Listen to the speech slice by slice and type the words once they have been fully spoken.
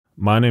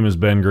My name is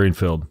Ben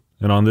Greenfield,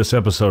 and on this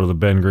episode of the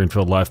Ben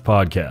Greenfield Life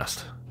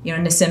Podcast. You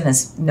know, Nassim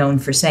is known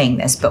for saying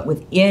this, but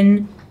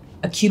within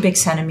a cubic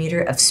centimeter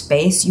of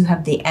space, you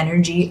have the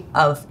energy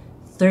of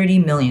 30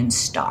 million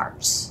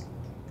stars.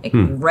 Like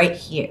right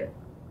here,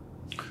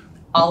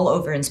 all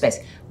over in space.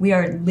 We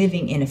are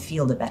living in a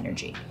field of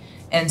energy.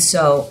 And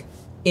so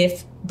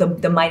if the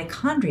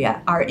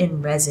mitochondria are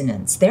in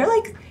resonance, they're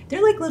like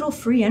little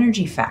free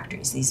energy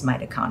factories, these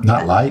mitochondria.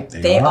 Not like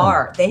they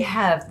are. They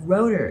have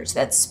rotors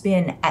that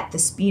spin at the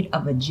speed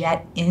of a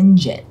jet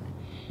engine.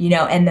 You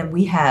know, and then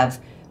we have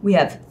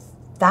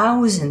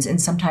thousands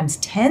and sometimes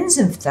tens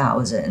of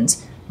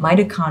thousands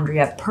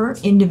mitochondria per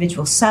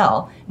individual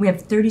cell. We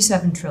have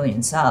 37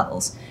 trillion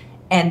cells,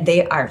 and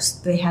they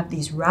have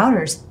these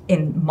routers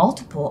in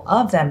multiple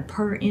of them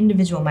per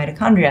individual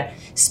mitochondria,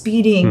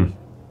 speeding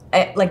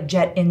at like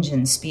jet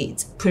engine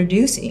speeds,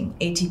 producing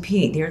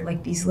ATP. They're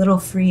like these little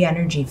free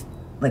energy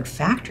like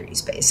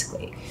factories,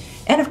 basically.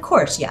 And of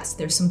course, yes,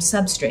 there's some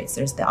substrates.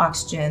 There's the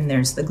oxygen,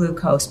 there's the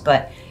glucose,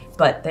 but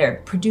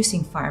they're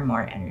producing far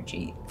more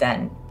energy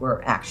than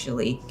we're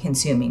actually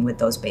consuming with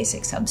those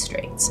basic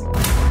substrates.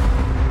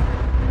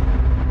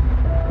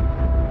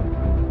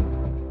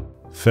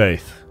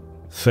 Faith,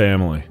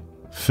 family,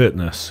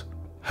 fitness,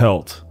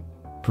 health,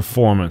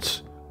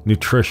 performance,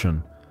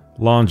 nutrition,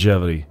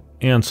 longevity,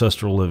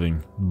 ancestral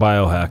living,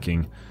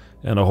 biohacking,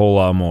 and a whole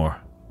lot more.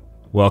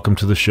 Welcome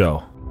to the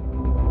show.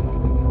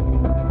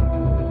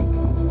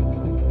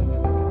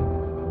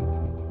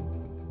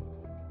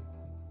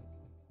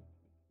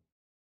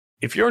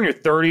 If you're in your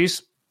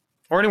 30s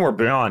or anywhere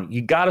beyond,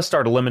 you got to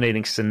start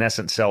eliminating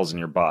senescent cells in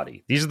your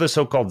body. These are the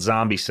so-called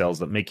zombie cells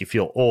that make you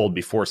feel old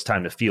before it's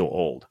time to feel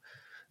old.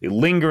 They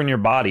linger in your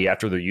body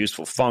after their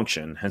useful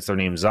function, hence their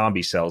name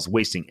zombie cells,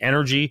 wasting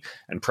energy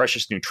and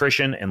precious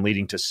nutrition and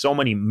leading to so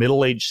many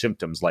middle-aged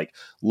symptoms like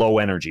low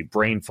energy,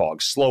 brain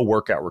fog, slow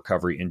workout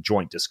recovery, and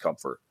joint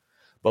discomfort.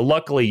 But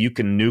luckily, you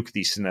can nuke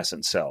these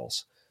senescent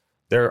cells.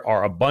 There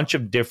are a bunch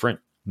of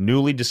different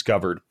newly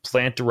discovered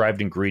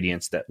plant-derived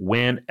ingredients that,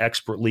 when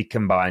expertly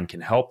combined,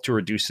 can help to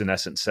reduce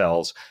senescent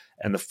cells,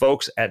 and the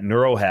folks at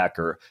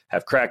Neurohacker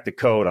have cracked the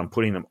code on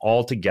putting them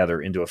all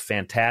together into a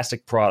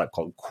fantastic product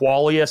called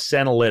Qualia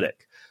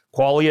Senolytic.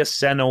 Qualia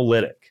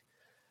Senolytic.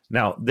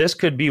 Now, this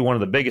could be one of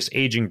the biggest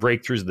aging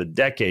breakthroughs of the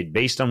decade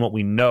based on what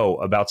we know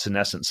about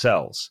senescent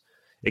cells.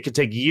 It could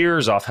take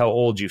years off how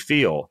old you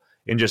feel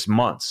in just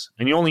months.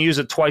 And you only use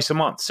it twice a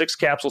month. 6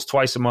 capsules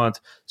twice a month.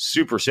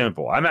 Super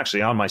simple. I'm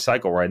actually on my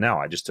cycle right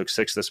now. I just took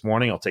 6 this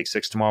morning. I'll take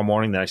 6 tomorrow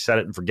morning. Then I set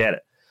it and forget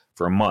it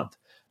for a month,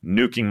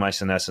 nuking my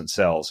senescent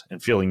cells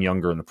and feeling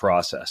younger in the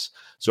process.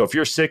 So if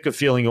you're sick of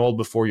feeling old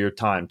before your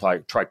time, try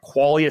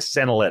Qualia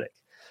Senolytic.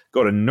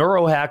 Go to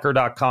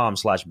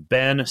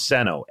neurohacker.com/Ben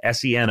Seno,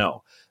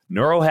 S-E-N-O.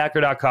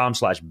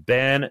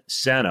 Neurohacker.com/Ben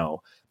Seno.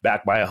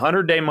 Backed by a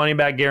 100-day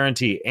money-back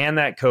guarantee, and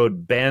that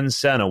code Ben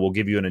Seno will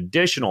give you an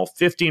additional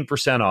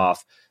 15%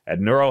 off at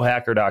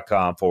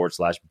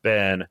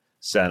neurohacker.com/Ben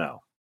Seno.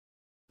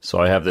 So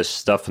I have this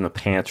stuff in the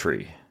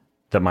pantry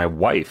that my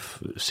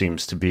wife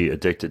seems to be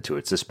addicted to.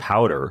 It's this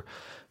powder.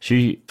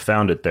 She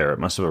found it there. It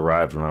must have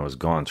arrived when I was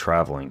gone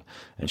traveling,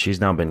 and she's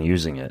now been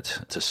using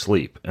it to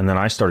sleep. And then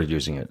I started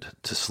using it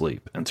to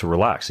sleep and to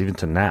relax, even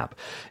to nap.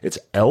 It's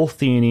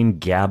L-theanine,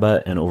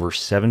 GABA, and over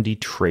 70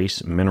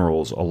 trace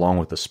minerals, along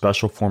with a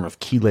special form of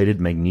chelated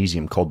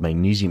magnesium called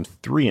magnesium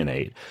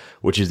threonate,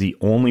 which is the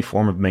only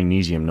form of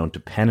magnesium known to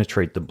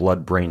penetrate the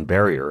blood-brain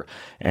barrier.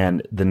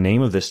 And the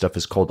name of this stuff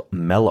is called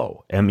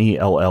Mello,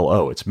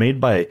 M-E-L-L-O. It's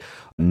made by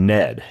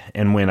Ned.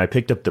 And when I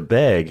picked up the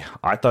bag,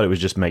 I thought it was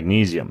just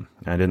magnesium.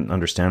 I didn't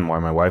understand why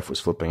my wife was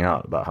flipping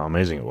out about how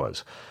amazing it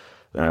was.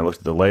 Then I looked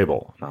at the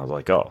label, and I was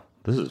like, oh,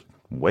 this is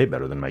way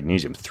better than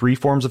magnesium. 3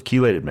 forms of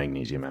chelated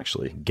magnesium,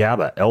 actually.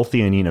 GABA,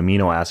 L-theanine,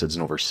 amino acids,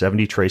 and over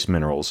 70 trace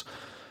minerals.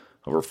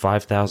 Over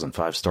 5,000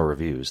 5-star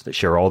reviews. They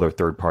share all their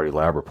third-party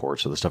lab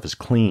reports, so the stuff is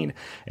clean.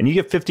 And you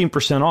get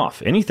 15%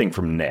 off anything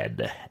from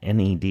Ned,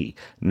 N-E-D,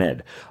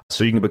 Ned.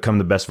 So you can become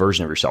the best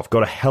version of yourself. Go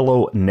to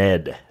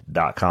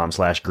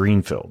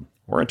helloned.com/Greenfield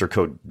or enter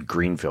code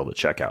Greenfield at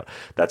checkout.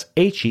 That's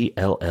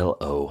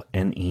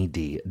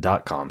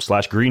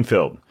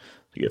HELLONED.com/Greenfield.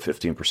 You get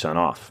 15%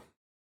 off.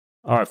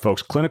 All right,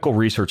 folks, clinical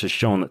research has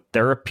shown that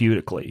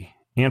therapeutically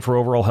and for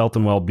overall health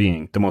and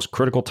well-being, the most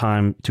critical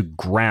time to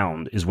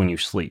ground is when you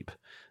sleep.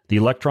 The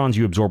electrons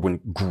you absorb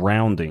when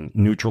grounding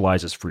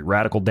neutralizes free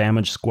radical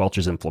damage,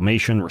 squelches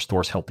inflammation,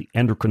 restores healthy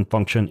endocrine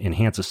function,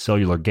 enhances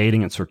cellular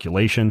gating and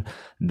circulation.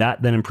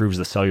 That then improves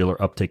the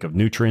cellular uptake of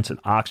nutrients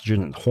and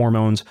oxygen and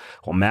hormones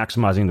while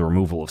maximizing the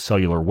removal of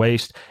cellular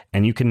waste.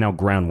 And you can now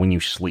ground when you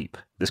sleep.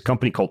 This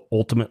company called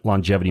Ultimate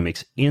Longevity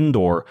makes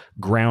indoor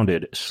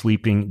grounded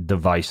sleeping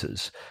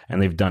devices,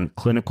 and they've done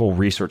clinical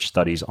research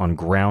studies on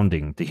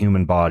grounding the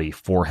human body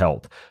for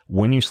health.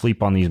 When you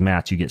sleep on these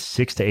mats, you get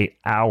 6 to 8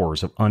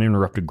 hours of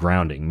uninterrupted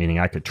grounding, meaning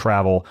I could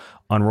travel,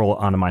 unroll it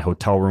onto my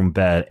hotel room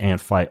bed,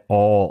 and fight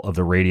all of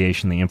the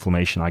radiation, the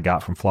inflammation I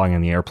got from flying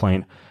in the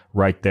airplane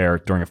right there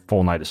during a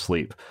full night of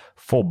sleep.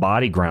 Full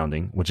body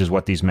grounding, which is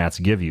what these mats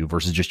give you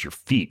versus just your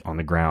feet on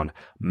the ground,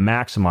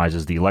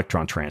 maximizes the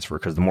electron transfer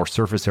because the more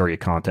surface area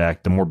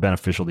contact, the more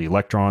beneficial the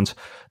electrons,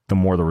 the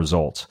more the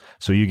results.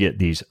 So you get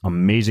these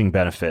amazing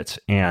benefits,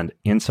 and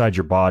inside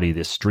your body,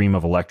 this stream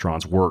of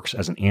electrons works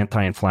as an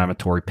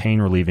anti-inflammatory,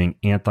 pain-relieving,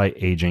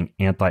 anti-aging,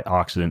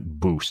 antioxidant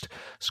boost,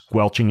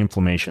 squelching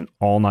inflammation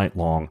all night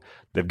long.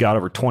 They've got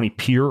over 20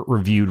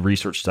 peer-reviewed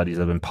research studies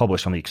that have been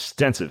published on the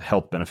extensive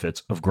health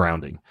benefits of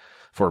grounding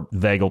for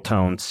vagal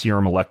tone,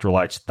 serum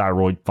electrolytes,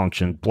 thyroid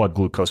function, blood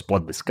glucose,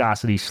 blood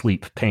viscosity,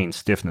 sleep, pain,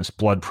 stiffness,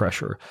 blood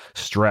pressure,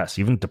 stress,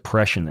 even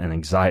depression and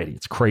anxiety.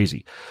 It's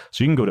crazy.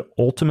 So you can go to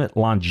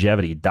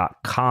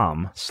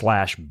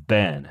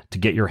ultimatelongevity.com/Ben to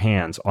get your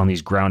hands on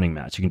these grounding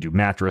mats. You can do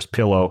mattress,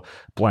 pillow,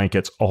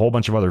 blankets, a whole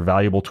bunch of other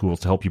valuable tools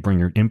to help you bring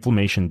your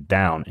inflammation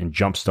down and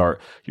jumpstart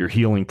your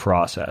healing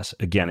process.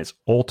 Again, it's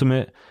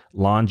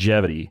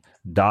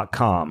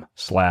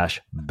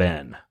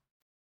ultimatelongevity.com/Ben.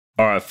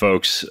 All right,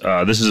 folks,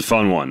 this is a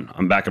fun one.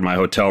 I'm back in my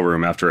hotel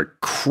room after a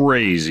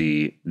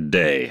crazy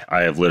day.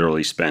 I have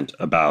literally spent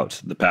about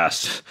the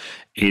past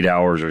 8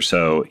 hours or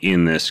so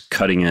in this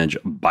cutting-edge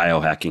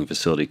biohacking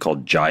facility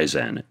called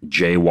Jyzen,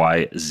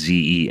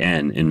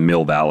 Jyzen in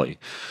Mill Valley.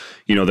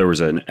 You know, there was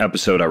an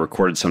episode I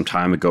recorded some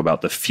time ago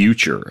about the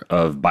future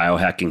of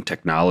biohacking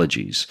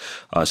technologies,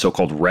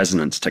 so-called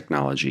resonance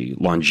technology,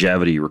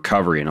 longevity,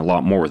 recovery, and a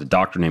lot more with a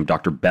doctor named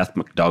Dr. Beth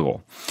McDougall.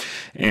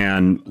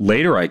 And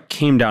later I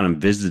came down and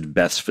visited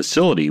Beth's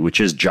facility, which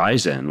is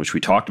Jyzen, which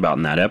we talked about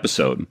in that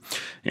episode.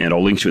 And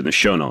I'll link to it in the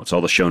show notes. All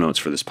the show notes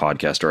for this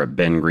podcast are at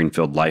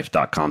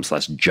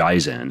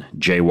bengreenfieldlife.com/Jyzen,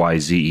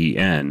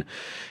 Jyzen.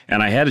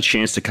 And I had a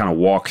chance to kind of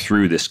walk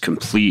through this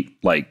complete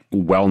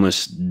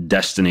wellness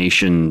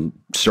destination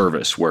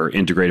service where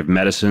integrative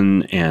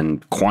medicine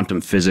and quantum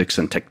physics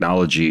and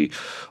technology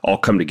all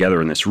come together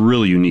in this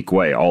really unique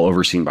way, all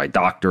overseen by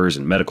doctors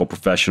and medical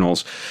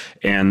professionals.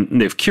 And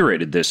they've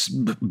curated this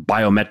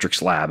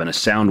biometrics lab and a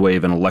sound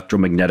wave and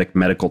electromagnetic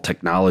medical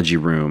technology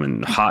room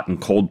and hot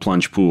and cold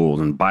plunge pools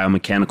and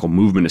biomechanical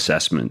movement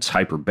assessments,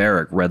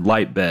 hyperbaric red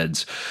light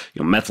beds,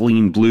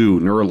 methylene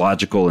blue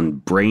neurological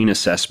and brain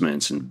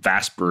assessments, and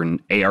Vasper and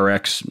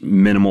ARX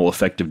minimal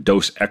effective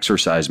dose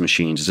exercise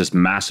machines. It's this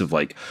massive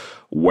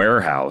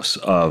warehouse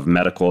of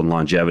medical and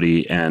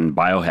longevity and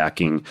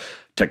biohacking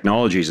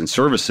technologies and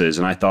services.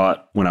 And I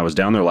thought when I was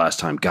down there last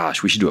time,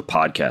 gosh, we should do a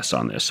podcast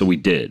on this. So we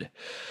did.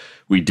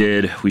 We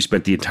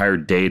spent the entire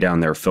day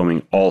down there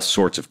filming all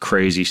sorts of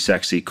crazy,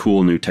 sexy,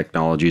 cool new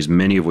technologies,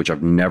 many of which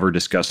I've never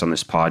discussed on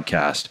this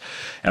podcast.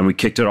 And we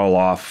kicked it all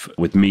off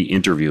with me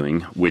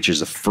interviewing, which is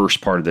the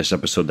first part of this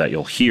episode that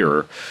you'll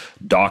hear,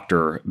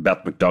 Dr.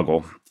 Beth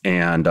McDougall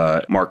and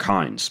Mark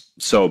Hines.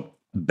 So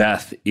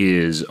Beth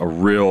is a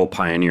real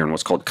pioneer in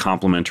what's called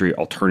complementary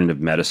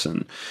alternative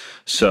medicine.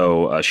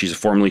 So she's a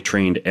formally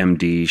trained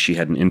MD. She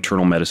had an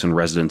internal medicine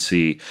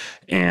residency,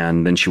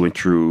 and then she went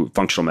through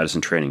functional medicine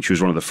training. She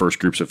was one of the first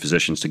groups of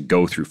physicians to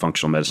go through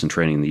functional medicine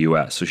training in the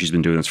U.S. So she's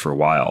been doing this for a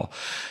while.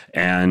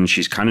 And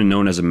she's kind of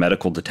known as a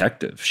medical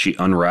detective. She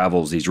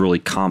unravels these really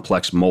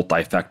complex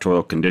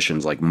multifactorial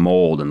conditions like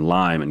mold and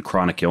Lyme and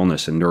chronic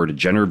illness and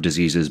neurodegenerative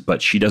diseases,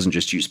 but she doesn't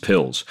just use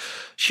pills.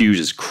 She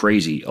uses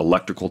crazy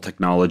electrical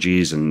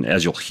technologies, and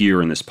as you'll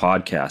hear in this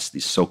podcast,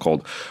 these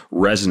so-called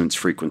resonance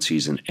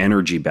frequencies and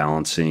energy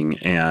balancing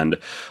and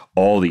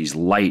all these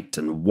light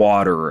and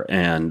water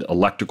and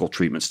electrical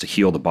treatments to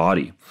heal the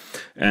body.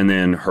 And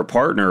then her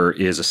partner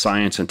is a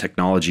science and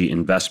technology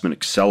investment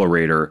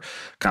accelerator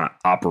kind of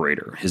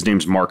operator. His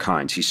name's Mark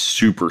Hines. He's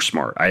super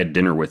smart. I had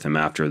dinner with him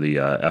after the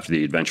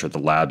adventure at the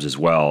labs as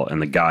well.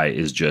 And the guy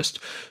is just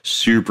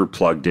super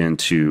plugged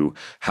into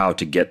how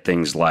to get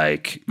things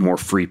like more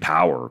free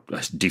power,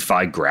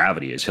 defy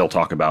gravity, as he'll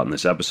talk about in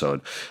this episode,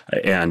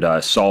 and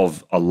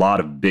solve a lot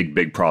of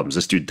big problems.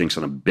 This dude thinks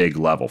on a big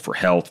level for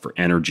health, for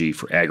energy,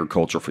 for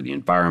agriculture, for the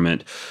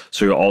environment.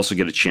 So you'll also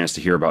get a chance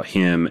to hear about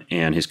him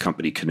and his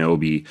company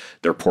Kenobi,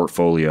 their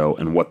portfolio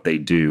and what they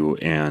do,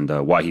 and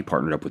why he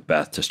partnered up with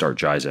Beth to start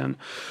Jyzen.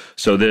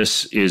 So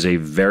this is a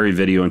very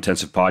video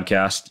intensive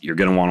podcast. You're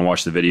going to want to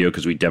watch the video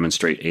because we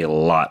demonstrate a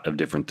lot of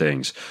different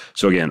things.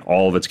 So again,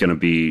 all of it's going to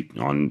be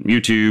on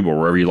YouTube or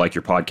wherever you like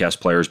your podcast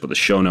players, but the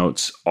show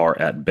notes are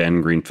at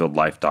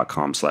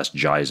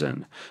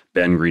bengreenfieldlife.com/Jyzen,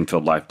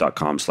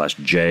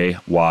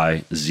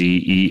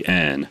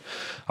 bengreenfieldlife.com/Jyzen.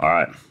 All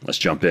right, let's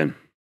jump in.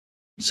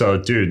 So,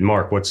 dude,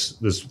 Mark, what's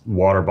this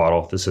water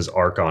bottle? This says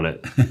ARC on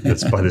it.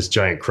 It's by this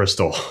giant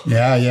crystal.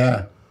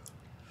 Yeah.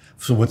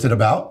 So what's it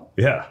about?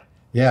 Yeah.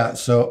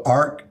 So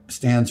ARC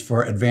stands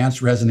for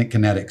Advanced Resonant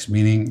Kinetics,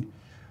 meaning,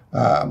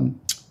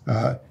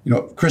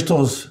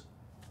 crystals.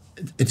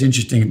 It's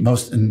interesting.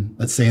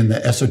 Let's say in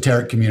the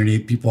esoteric community,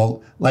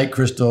 people like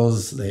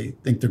crystals. They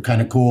think they're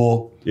kind of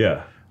cool.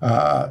 Yeah.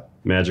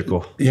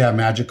 Magical. Yeah,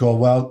 magical.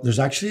 Well, there's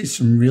actually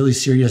some really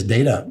serious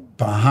data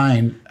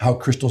behind how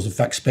crystals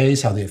affect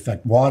space, how they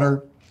affect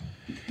water.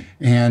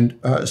 And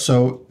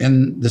so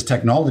in this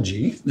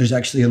technology, there's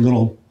actually a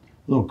little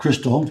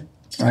crystal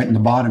right in the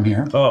bottom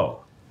here. Oh.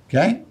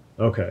 Okay.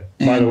 Okay.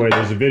 By the way,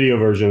 there's a video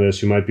version of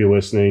this. You might be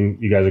listening.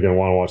 You guys are going to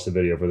want to watch the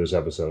video for this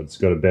episode. So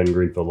go to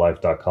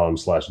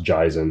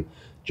bengreenfieldlife.com/Jyzen,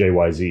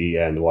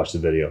 Jyzen, to watch the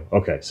video.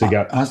 Okay. So you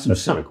got, awesome.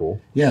 That's kind of cool.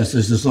 Yeah, so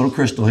there's this little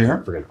crystal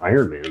here. Freaking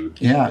Iron Man.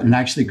 Yeah, and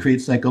actually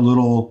creates like a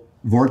little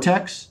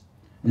vortex.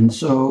 And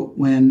so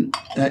when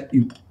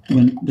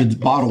the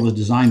bottle is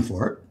designed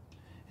for it,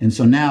 and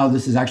so now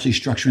this is actually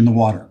structuring the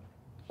water.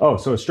 Oh,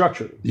 so it's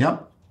structured.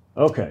 Yep.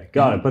 Okay,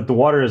 got it. But the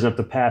water doesn't have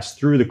to pass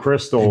through the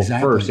crystal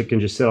Exactly. first. It can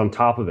just sit on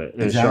top of it,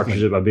 and it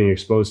structures it by being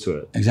exposed to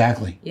it.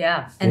 Exactly.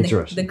 Yeah, and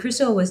Interesting. the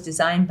crystal was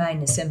designed by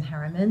Nassim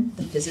Haramein,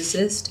 the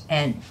physicist,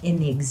 and in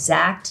the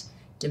exact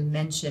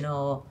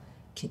dimensional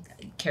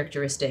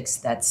characteristics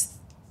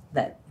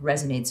that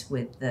resonates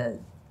with the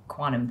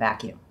quantum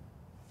vacuum.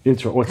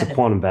 What's a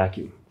quantum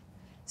vacuum?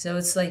 So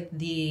it's like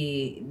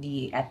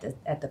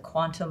at the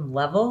quantum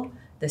level,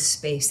 the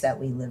space that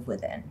we live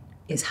within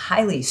is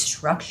highly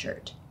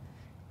structured.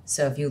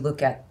 So if you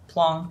look at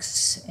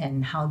Plancks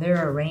and how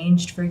they're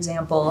arranged, for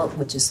example,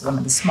 which is one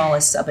of the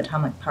smallest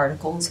subatomic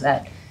particles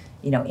that,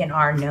 in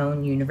our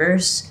known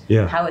universe,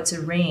 how it's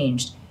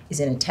arranged is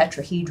in a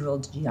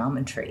tetrahedral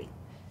geometry.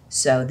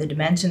 So the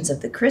dimensions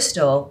of the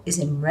crystal is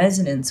in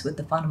resonance with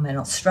the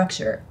fundamental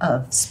structure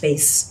of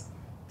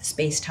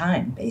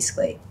space-time,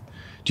 basically.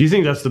 Do you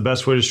think that's the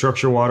best way to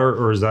structure water,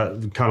 or is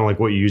that kind of like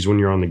what you use when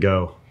you're on the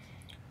go?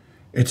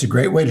 It's a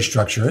great way to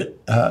structure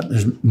it.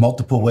 There's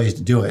multiple ways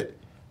to do it,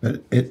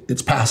 but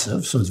it's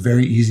passive, so it's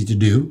very easy to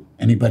do.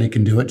 Anybody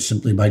can do it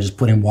simply by just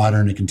putting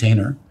water in a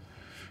container.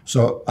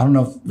 So I don't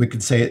know if we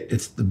could say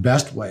it's the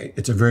best way.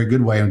 It's a very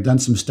good way. I've done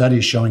some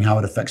studies showing how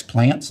it affects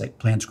plants. Like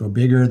plants grow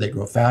bigger, they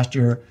grow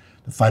faster.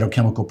 The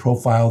phytochemical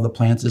profile of the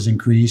plants is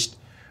increased.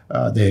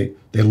 They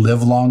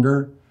live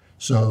longer.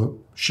 So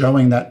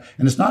showing that,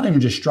 and it's not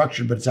even just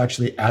structured, but it's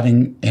actually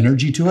adding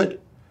energy to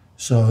it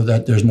so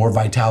that there's more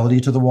vitality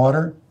to the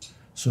water.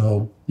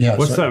 So, yeah.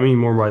 What's that mean,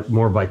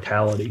 more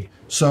vitality?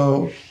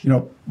 So,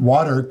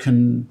 water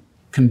can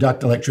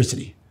conduct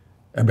electricity.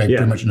 Everybody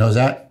pretty much knows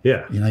that.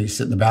 Yeah. You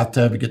sit in the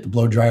bathtub, you get the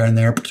blow dryer in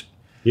there.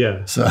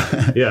 Yeah. So,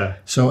 yeah.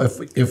 So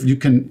if you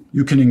can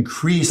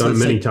increase. Done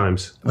many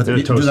times. You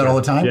do that all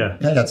the time? Yeah.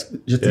 Yeah, that's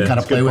just to kind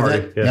of play with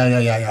it.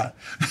 Yeah.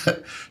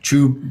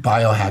 True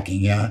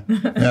biohacking, yeah.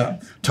 Yeah.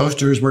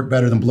 Toasters work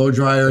better than blow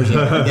dryers.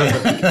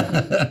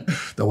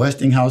 The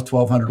Westinghouse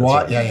 1200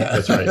 watt. Right. Yeah.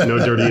 That's right. No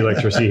dirty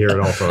electricity here at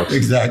all, folks.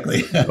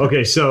 Exactly.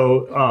 Okay,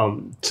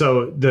 so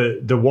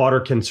the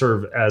water can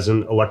serve as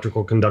an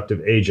electrical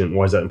conductive agent.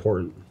 Why is that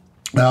important?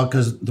 Well,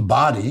 because the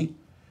body,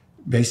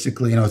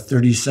 basically,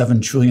 37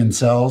 trillion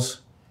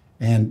cells,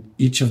 and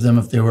each of them,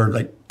 if they were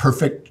like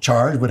perfect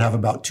charge, would have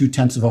about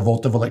 0.2 of a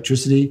volt of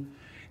electricity.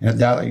 And at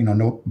that,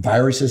 no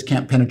viruses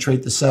can't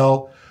penetrate the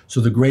cell.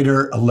 So the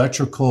greater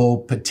electrical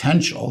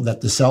potential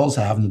that the cells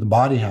have and that the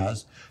body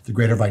has, the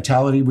greater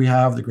vitality we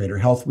have, the greater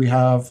health we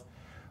have,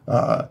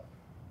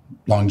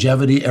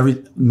 longevity,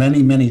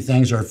 many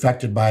things are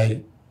affected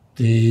by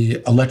the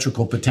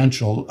electrical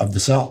potential of the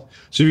cell.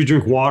 So if you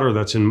drink water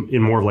that's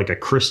in more of like a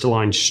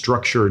crystalline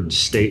structured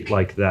state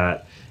like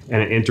that,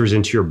 and it enters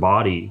into your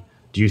body,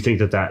 do you think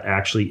that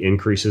actually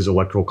increases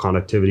electrical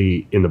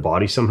conductivity in the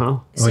body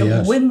somehow? So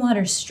yes. when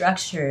water's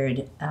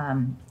structured,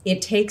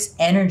 it takes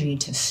energy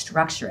to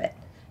structure it.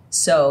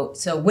 So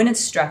when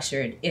it's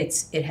structured,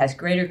 it has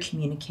greater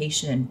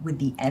communication with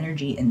the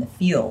energy in the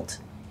field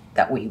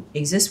that we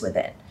exist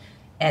within.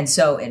 And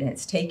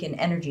it's taken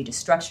energy to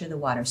structure the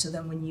water. So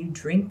then when you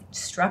drink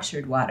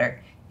structured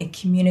water, it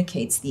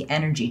communicates the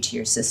energy to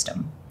your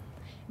system.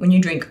 When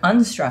you drink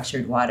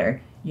unstructured water,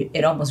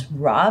 it almost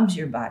robs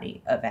your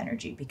body of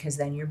energy because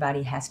then your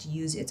body has to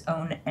use its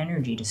own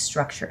energy to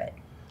structure it.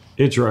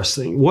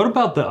 Interesting. What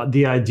about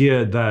the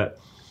idea that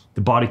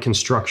the body can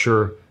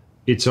structure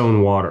its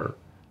own water?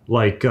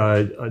 Like,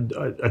 I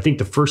think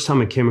the first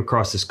time I came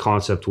across this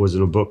concept was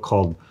in a book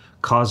called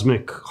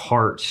Cosmic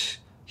Heart,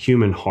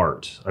 Human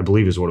Heart, I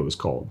believe is what it was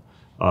called.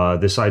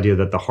 This idea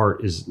that the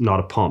heart is not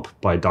a pump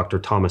by Dr.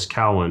 Thomas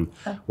Cowan,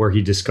 where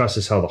he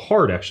discusses how the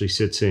heart actually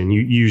sits in,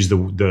 you use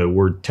the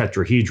word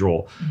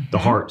tetrahedral, the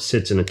heart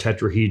sits in a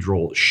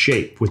tetrahedral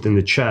shape within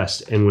the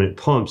chest, and when it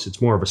pumps,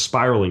 it's more of a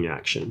spiraling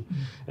action.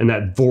 And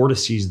that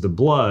vortices the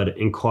blood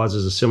and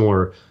causes a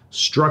similar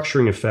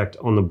structuring effect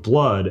on the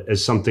blood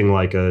as something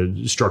like a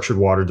structured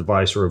water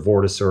device or a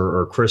vorticer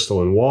or a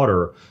crystal in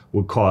water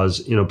would cause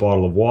in a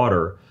bottle of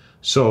water.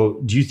 So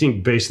do you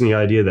think, based on the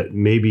idea that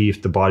maybe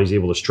if the body's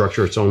able to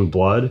structure its own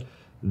blood,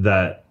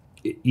 that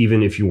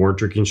even if you weren't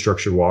drinking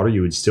structured water,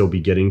 you would still be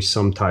getting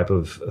some type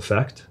of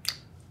effect?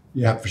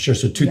 Yeah, for sure.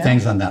 So two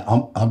things on that.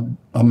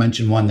 I'll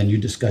mention one, then you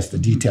discuss the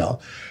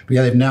detail. But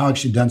yeah, they've now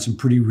actually done some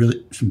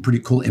pretty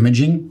cool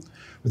imaging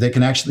where they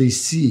can actually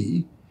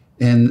see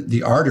in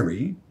the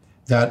artery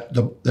that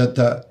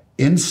the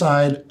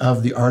inside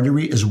of the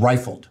artery is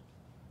rifled.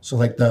 So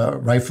like the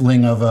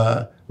rifling of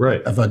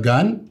a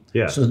gun.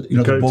 Yeah. So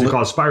the bullet, it's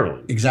called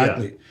spiraling.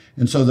 Exactly. Yeah.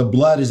 And so the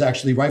blood is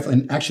actually rifled,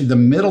 and actually the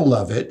middle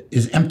of it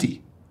is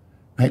empty.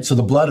 Right? So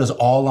the blood is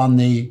all on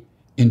the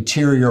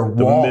interior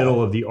The wall.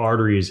 middle of the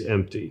artery is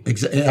empty.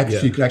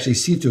 You could actually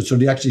see through it. So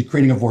they're actually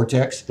creating a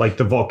vortex. Like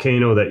the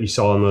volcano that you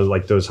saw in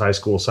those high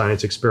school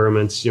science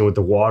experiments, with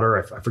the water.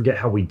 I forget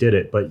how we did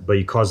it, but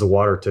you cause the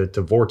water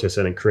to vortice,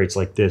 and it creates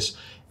like this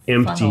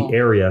empty Funnel.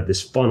 area,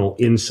 this funnel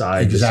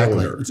inside the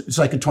cylinder. It's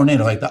like a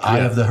tornado, like the eye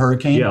of the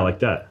hurricane. Yeah, like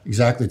that.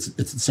 Exactly. It's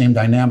the same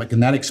dynamic.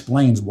 And that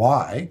explains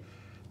why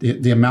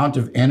the amount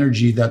of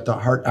energy that the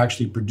heart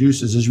actually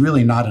produces is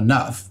really not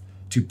enough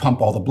to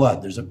pump all the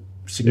blood. There's a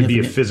significant...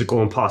 It'd be a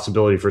physical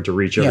impossibility for it to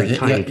reach every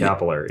tiny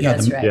capillary. Yeah,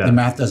 That's right. the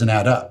math doesn't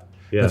add up.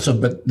 Yeah.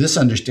 But this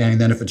understanding,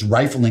 then, if it's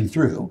rifling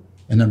through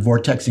and then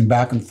vortexing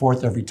back and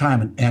forth every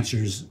time, it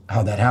answers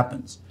how that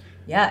happens.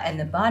 Yeah, and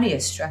the body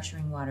is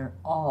structuring water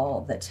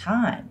all the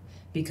time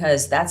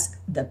because that's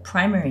the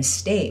primary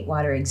state.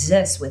 Water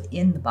exists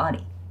within the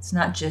body. It's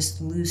not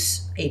just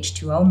loose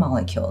H2O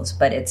molecules,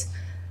 but it's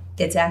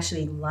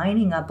actually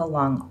lining up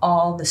along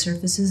all the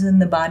surfaces in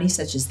the body,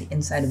 such as the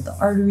inside of the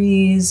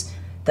arteries,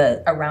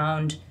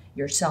 around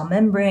your cell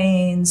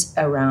membranes,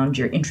 around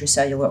your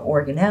intracellular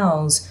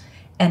organelles,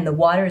 and the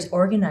water is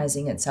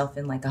organizing itself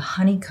in like a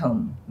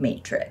honeycomb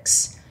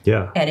matrix.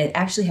 Yeah. And it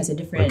actually has a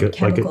different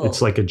chemical...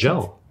 it's like a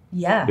gel.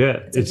 Yeah.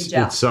 Yeah. It's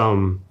like a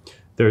gel.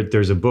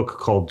 There's a book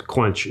called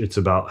Quench. It's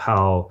about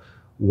how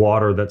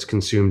water that's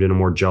consumed in a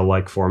more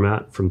gel-like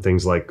format from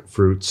things like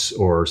fruits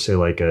or say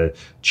like a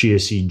chia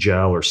seed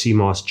gel or sea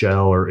moss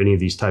gel or any of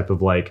these type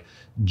of like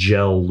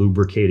gel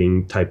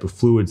lubricating type of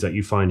fluids that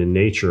you find in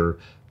nature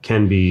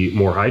can be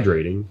more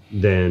hydrating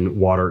than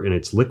water in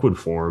its liquid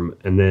form.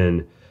 And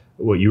then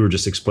what you were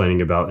just explaining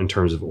about in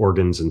terms of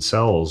organs and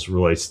cells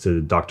relates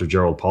to Dr.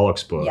 Gerald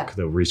Pollack's book,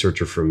 the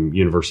researcher from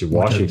University of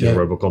Washington,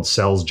 wrote a book called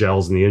Cells,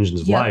 Gels, and the Engines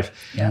of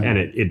Life. Yeah. And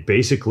it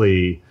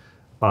basically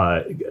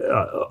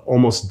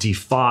almost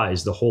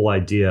defies the whole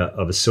idea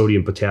of a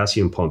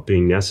sodium-potassium pump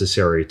being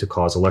necessary to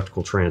cause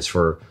electrical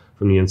transfer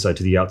from the inside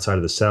to the outside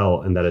of the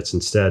cell, and that it's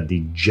instead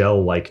the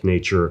gel-like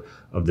nature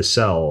of the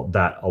cell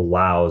that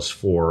allows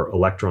for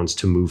electrons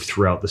to move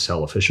throughout the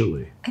cell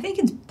efficiently. I think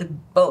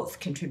both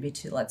contribute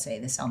to, let's say,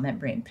 the cell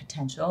membrane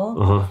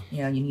potential. Uh-huh.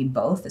 You need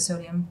both the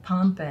sodium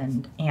pump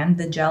and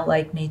the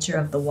gel-like nature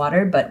of the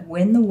water. But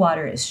when the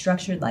water is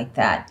structured like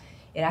that,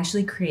 it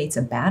actually creates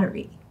a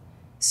battery.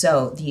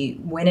 So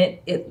when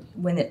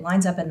it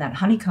lines up in that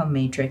honeycomb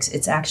matrix,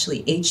 it's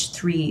actually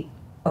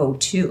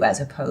H3O2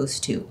 as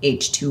opposed to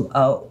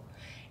H2O.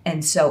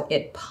 And so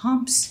it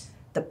pumps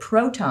the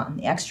proton,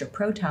 the extra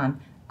proton,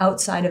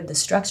 outside of the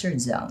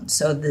structured zone.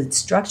 So the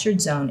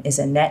structured zone is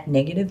a net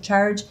negative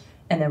charge,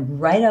 and then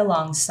right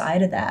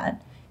alongside of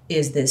that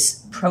is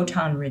this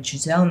proton-rich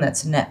zone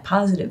that's a net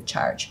positive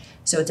charge.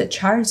 So it's a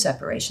charge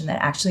separation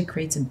that actually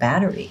creates a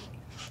battery.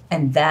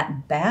 And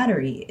that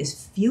battery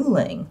is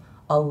fueling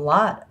a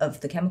lot of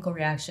the chemical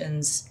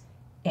reactions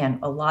and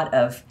a lot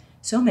of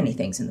so many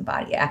things in the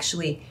body.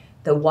 Actually,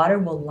 the water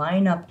will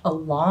line up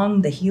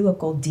along the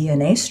helical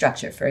DNA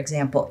structure, for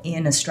example,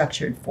 in a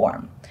structured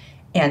form.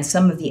 And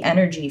some of the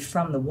energy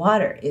from the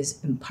water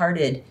is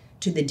imparted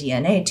to the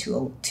DNA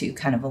to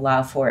kind of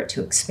allow for it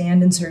to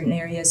expand in certain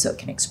areas so it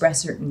can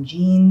express certain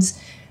genes.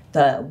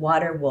 The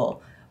water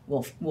will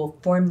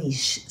form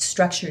these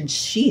structured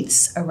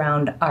sheaths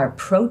around our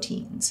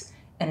proteins.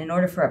 And in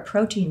order for a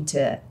protein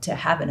to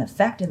have an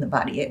effect in the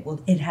body,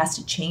 it has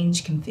to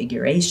change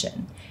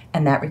configuration,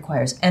 and that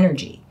requires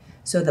energy.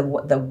 So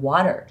the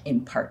water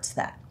imparts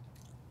that.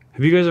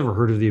 Have you guys ever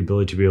heard of the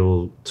ability to be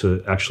able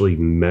to actually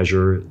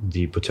measure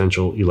the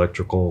potential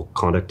electrical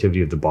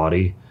conductivity of the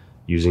body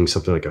using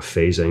something like a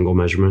phase angle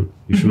measurement?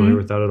 You familiar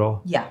with that at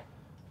all? Yeah.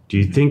 Do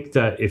you think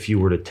that if you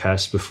were to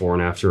test before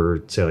and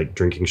after, say like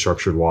drinking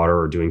structured water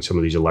or doing some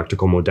of these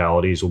electrical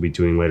modalities we'll be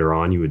doing later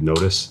on, you would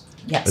notice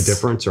a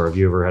difference? Or have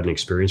you ever had an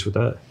experience with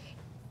that?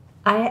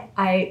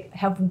 I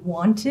have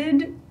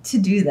wanted to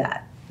do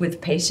that with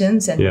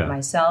patients and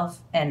myself,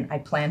 and I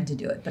plan to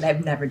do it, but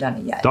I've never done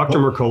it yet. Dr.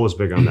 Mercola's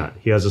big on that.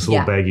 He has this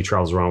little bag he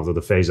travels around with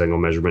a phase angle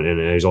measurement in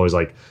it, and he's always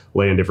like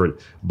laying different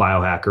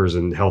biohackers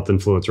and health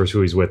influencers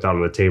who he's with out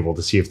on the table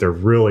to see if they're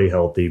really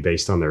healthy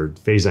based on their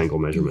phase angle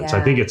measurements.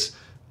 I think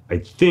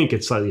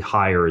it's slightly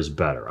higher is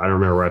better. I don't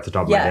remember right off the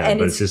top of my head,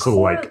 but it's this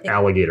little like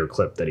alligator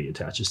clip that he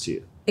attaches to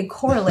you. It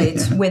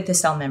correlates with the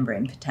cell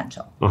membrane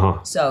potential.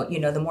 Uh-huh. So,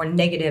 the more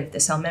negative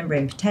the cell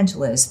membrane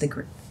potential is,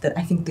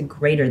 I think the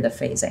greater the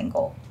phase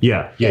angle.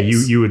 Yeah.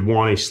 You would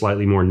want a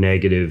slightly more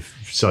negative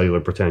cellular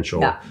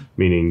potential,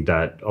 meaning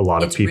that a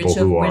lot of people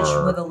who are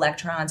rich with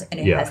electrons, and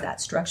it has that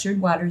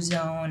structured water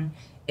zone.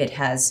 It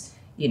has,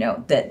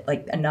 that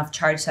like enough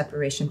charge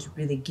separation to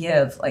really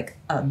give like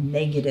a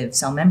negative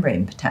cell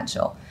membrane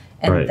potential.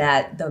 And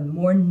that the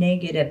more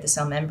negative the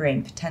cell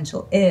membrane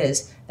potential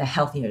is, the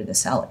healthier the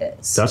cell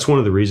is. That's one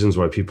of the reasons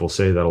why people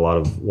say that a lot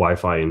of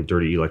Wi-Fi and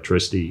dirty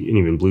electricity, and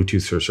even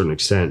Bluetooth to a certain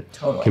extent,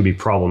 can be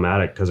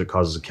problematic because it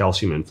causes a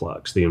calcium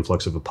influx, the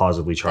influx of a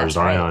positively charged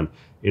ion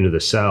into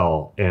the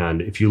cell.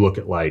 And if you look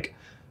at like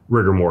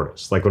rigor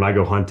mortis, like when I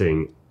go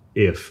hunting,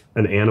 if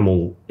an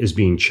animal is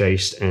being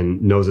chased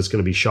and knows it's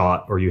going to be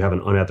shot, or you have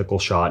an unethical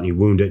shot and you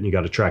wound it and you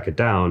got to track it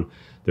down,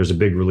 there's a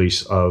big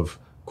release of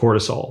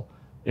cortisol.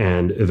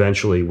 And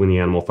eventually, when the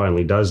animal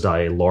finally does die,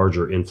 a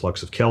larger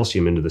influx of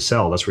calcium into the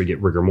cell. That's where you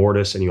get rigor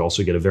mortis, and you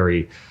also get a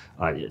very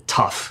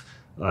tough,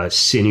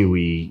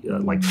 sinewy,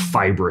 like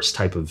fibrous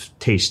type of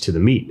taste to the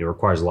meat. It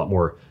requires a lot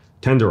more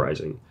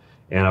tenderizing.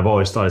 And I've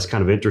always thought it's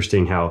kind of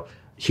interesting how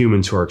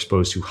humans who are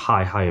exposed to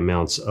high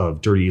amounts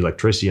of dirty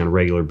electricity on a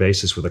regular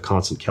basis with a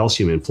constant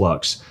calcium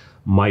influx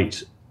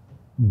might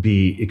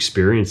be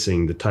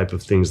experiencing the type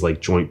of things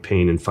like joint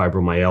pain and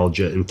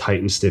fibromyalgia and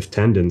tight and stiff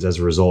tendons as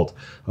a result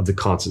of the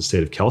constant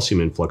state of calcium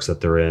influx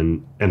that they're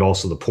in, and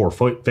also the poor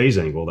phase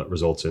angle that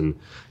results in,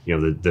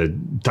 the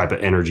type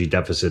of energy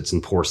deficits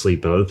and poor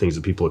sleep and other things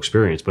that people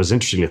experience. But it's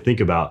interesting to think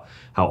about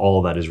how all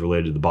of that is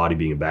related to the body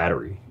being a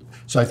battery.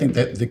 So I think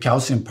that the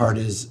calcium part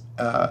is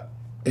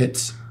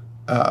it's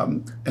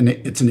an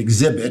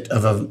exhibit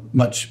of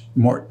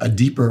a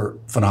deeper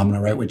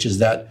phenomena, right? Which is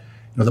that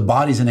the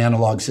body's an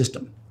analog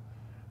system.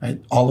 Right?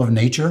 All of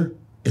nature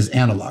is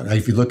analog. Right?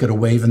 If you look at a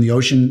wave in the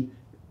ocean,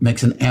 it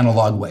makes an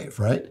analog wave,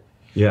 right?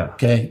 Yeah.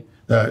 Okay.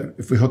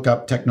 If we hook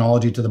up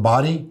technology to the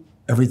body,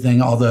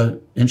 everything, all the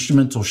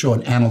instruments will show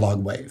an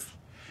analog wave.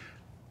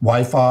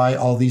 Wi-Fi,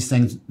 all these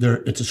things,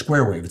 it's a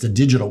square wave. It's a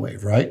digital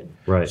wave, right?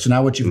 Right. So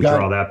now what you've got...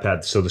 draw that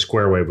path. So the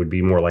square wave would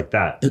be more like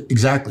that.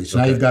 Exactly. So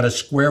now you've got a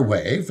square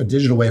wave, a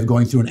digital wave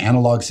going through an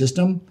analog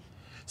system,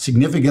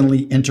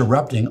 significantly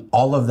interrupting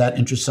all of that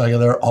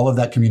intracellular, all of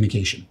that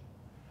communication.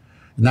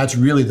 And that's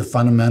really the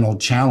fundamental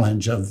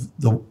challenge of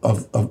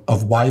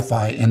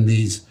Wi-Fi and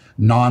these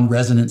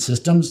non-resonant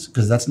systems,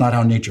 because that's not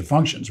how nature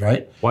functions,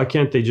 right? Why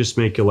can't they just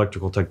make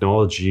electrical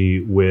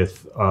technology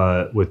with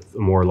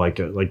more like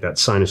that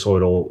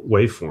sinusoidal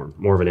waveform,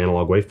 more of an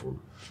analog waveform?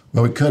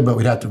 Well, we could, but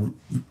we'd have to.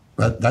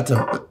 It's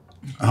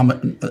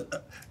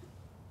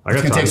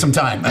going to take some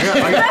time. I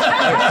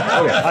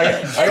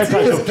got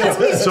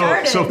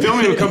time. So Phil,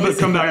 me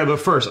come back.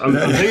 But first, I'm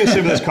taking a sip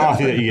of this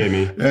coffee that you gave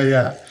me.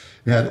 Yeah.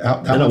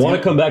 And I want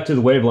to come back to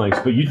the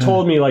wavelengths, but you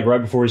told me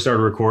right before we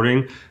started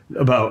recording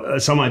about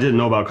something I didn't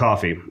know about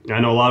coffee. I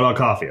know a lot about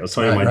coffee. I was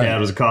telling you my dad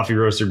was a coffee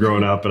roaster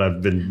growing up, and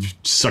I've been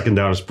sucking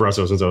down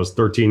espresso since I was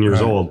 13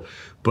 years old.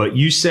 But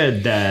you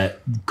said that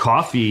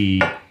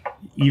coffee,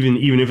 even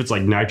if it's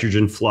like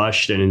nitrogen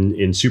flushed and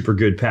in super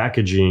good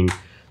packaging,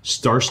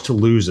 starts to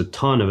lose a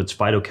ton of its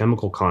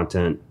phytochemical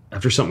content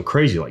after something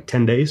crazy, like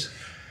 10 days?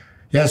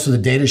 Yeah, so the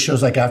data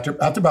shows after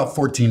about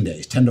 14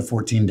 days, 10 to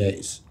 14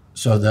 days.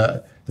 So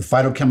the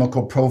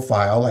phytochemical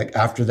profile,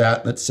 after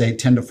that, let's say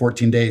 10 to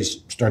 14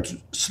 days, starts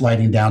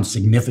sliding down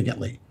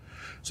significantly.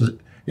 So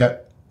yeah,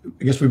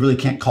 I guess we really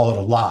can't call it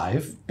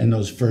alive in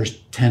those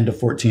first 10 to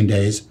 14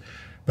 days,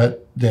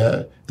 but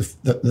the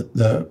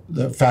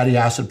fatty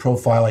acid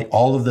profile,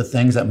 all of the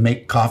things that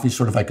make coffee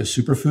sort of like a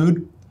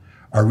superfood,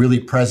 are really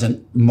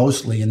present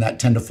mostly in that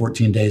 10 to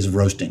 14 days of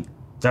roasting.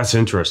 That's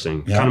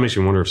interesting. Yeah. Kind of makes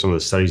me wonder if some of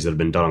the studies that have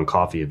been done on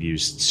coffee have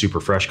used super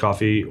fresh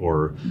coffee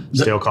or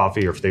stale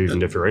coffee, or if they even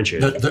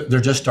differentiate. They're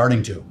just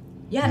starting to.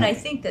 Yeah, and I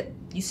think that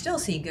you still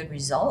see good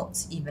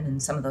results even in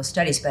some of those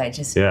studies, but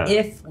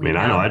if we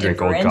I know I drink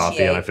old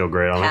coffee and I feel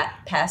great on it.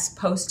 Past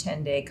post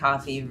 10-day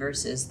coffee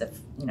versus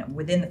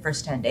within the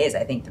first 10 days,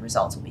 I think the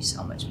results will be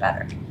so much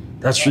better.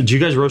 That's true. Do you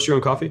guys roast your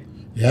own coffee?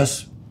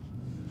 Yes.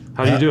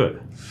 How do you do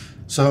it?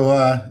 So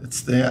I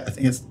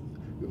think it's.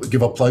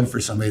 Give a plug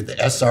for somebody, the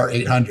SR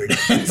 800.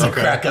 It's a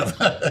crack up.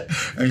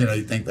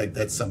 You think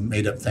that's some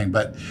made up thing.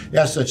 But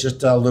yeah, so it's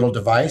just a little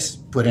device,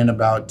 put in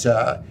about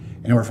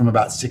anywhere from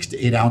about 6 to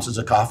 8 ounces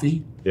of coffee,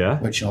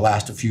 which will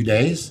last a few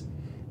days.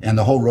 And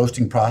the whole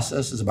roasting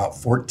process is about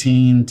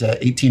 14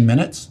 to 18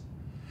 minutes.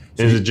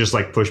 So is it just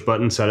like push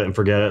button, set it and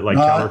forget it, like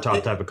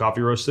countertop type of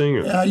coffee roasting?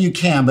 Or? You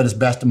can, but it's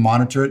best to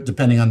monitor it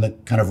depending on the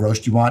kind of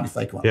roast you want. If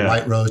you want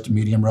light roast, a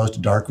medium roast, a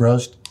dark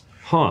roast.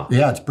 Huh.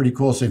 Yeah, it's pretty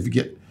cool. So if you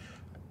get...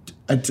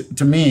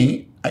 to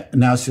me, I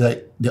now see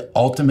the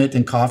ultimate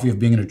in coffee of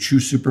being in a true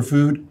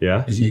superfood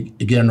is you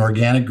get an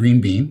organic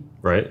green bean.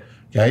 Right.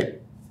 Okay.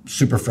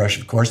 Super fresh,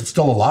 of course. It's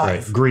still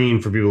alive. Right.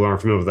 Green, for people who aren't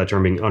familiar with that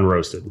term, being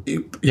unroasted.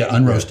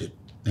 Unroasted.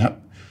 Right.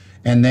 Yep.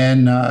 And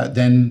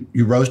then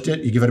you roast it.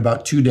 You give it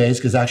about 2 days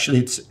because actually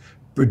it's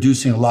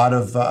producing a lot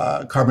of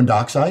carbon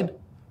dioxide.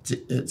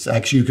 It's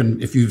actually, you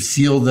can, if you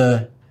seal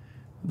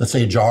let's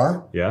say a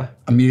jar. Yeah.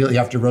 Immediately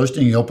after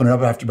roasting, you open it up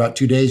after about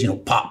 2 days,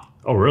 pop.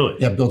 Oh, really?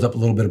 Yeah, it builds up a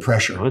little bit of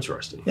pressure. Oh,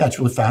 interesting. Yeah, it's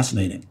really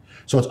fascinating.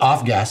 So it's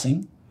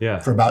off-gassing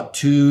for about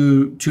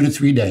 2 to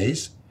 3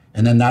 days,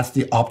 and then that's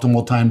the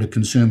optimal time to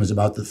consume is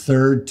about the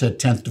 3rd to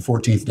 10th to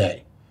 14th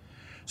day.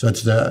 So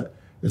it's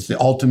the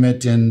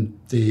ultimate in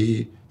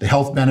the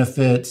health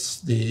benefits,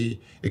 the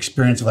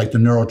experience of the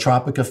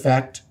neurotropic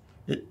effect.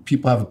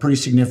 People have a pretty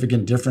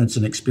significant difference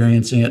in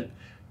experiencing it.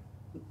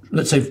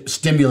 Let's say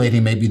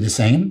stimulating may be the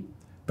same,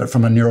 but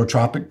from a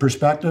neurotropic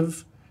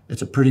perspective,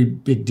 it's a pretty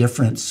big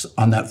difference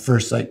on that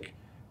first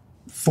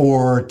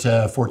 4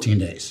 to 14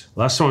 days.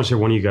 Last time I was here,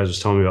 one of you guys was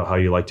telling me about how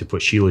you like to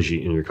put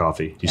shilajit in your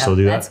coffee. Do you still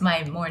do that? That's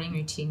my morning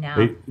routine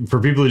now. For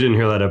people who didn't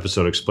hear that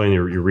episode, explain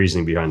your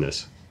reasoning behind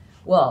this.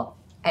 Well,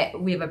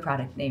 we have a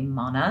product named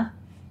Mana,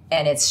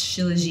 And it's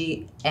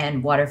Shilajit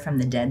and water from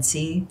the Dead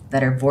Sea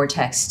that are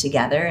vortexed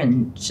together.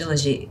 And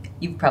Shilajit,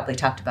 you've probably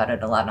talked about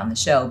it a lot on the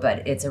show,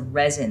 but it's a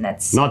resin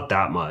that's not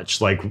that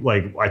much. Like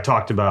I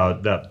talked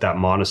about that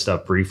Mana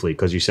stuff briefly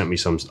because you sent me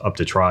some up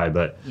to try,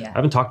 but I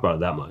haven't talked about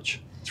it that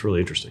much. It's really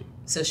interesting.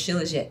 So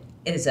Shilajit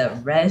is a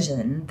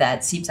resin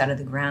that seeps out of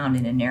the ground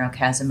in a narrow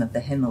chasm of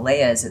the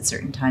Himalayas at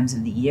certain times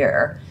of the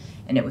year.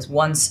 And it was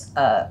once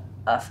a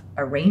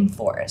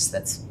rainforest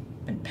that's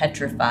been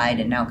petrified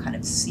and now kind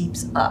of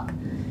seeps up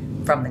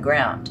from the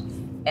ground.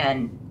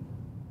 And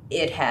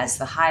it has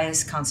the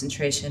highest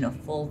concentration of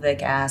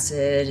fulvic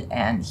acid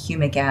and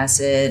humic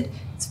acid.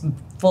 It's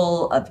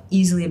full of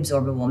easily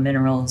absorbable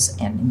minerals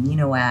and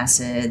amino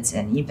acids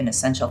and even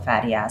essential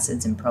fatty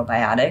acids and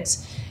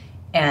probiotics.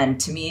 And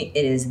to me,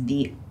 it is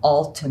the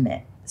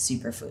ultimate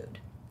superfood.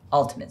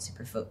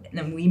 And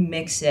then we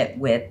mix it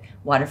with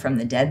water from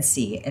the Dead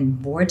Sea and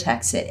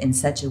vortex it in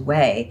such a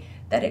way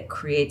that it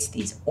creates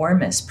these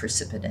ormus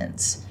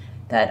precipitants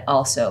that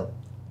also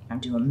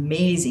do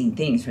amazing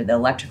things for the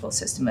electrical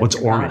system of What's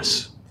your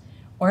ormus? body.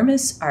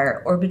 Ormus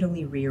are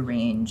orbitally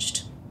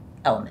rearranged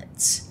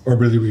elements.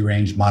 Orbitally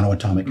rearranged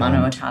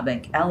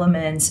monoatomic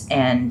elements,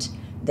 and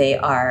they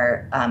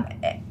are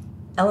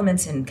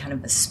elements in kind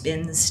of a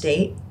spin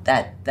state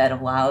that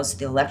allows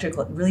the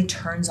electrical, it really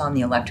turns on the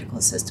electrical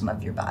system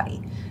of your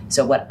body.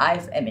 So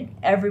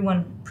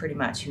everyone pretty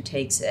much who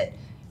takes it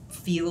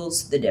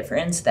feels the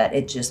difference, that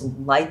it just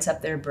lights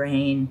up their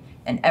brain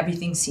and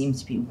everything seems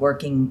to be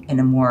working in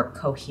a more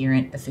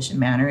coherent, efficient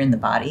manner in the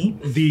body.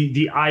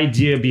 The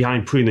idea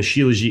behind putting the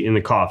Shilajit in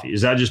the coffee,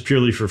 is that just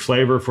purely for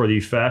flavor, for the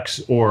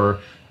effects? Or,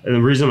 and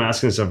the reason I'm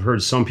asking this, I've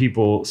heard some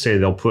people say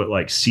they'll put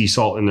like sea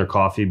salt in their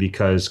coffee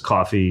because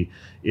coffee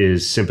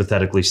is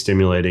sympathetically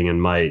stimulating and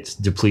might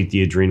deplete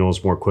the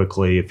adrenals more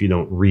quickly if you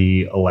don't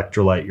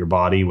re-electrolyte your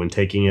body when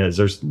taking it. Is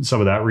there some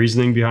of that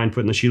reasoning behind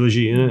putting the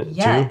Shilajit in it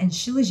too? And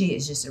Shilajit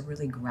is just a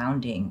really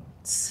grounding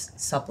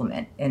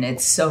supplement, and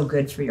it's so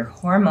good for your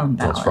hormone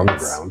balance. It's from the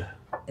ground.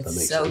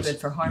 It's so good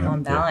for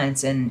hormone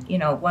balance. And,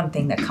 one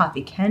thing that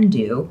coffee can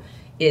do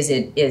is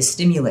it is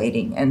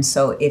stimulating. And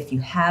so if you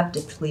have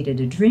depleted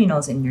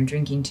adrenals and you're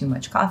drinking too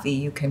much coffee,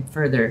 you can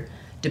further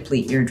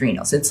deplete your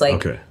adrenals. It's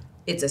like...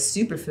 It's a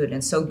superfood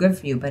and so good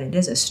for you, but it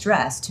is a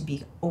stress to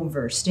be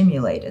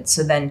overstimulated.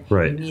 So then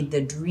you need the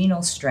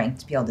adrenal strength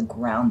to be able to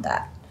ground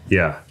that.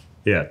 Yeah,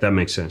 that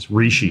makes sense.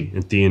 Reishi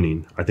and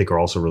theanine, I think, are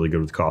also really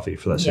good with coffee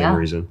for that same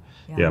reason.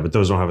 Yeah, but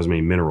those don't have as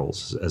many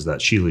minerals as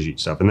that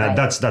Shilajit stuff. And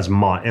that's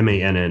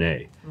MANNA.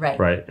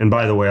 Right. And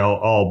by the way,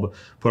 I'll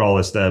put all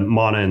this, the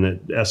Mana and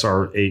the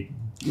SR8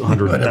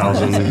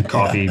 100,000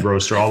 coffee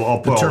roaster. I'll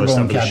put all this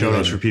stuff in the show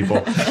notes for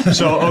people.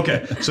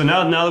 So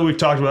now that we've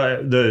talked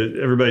about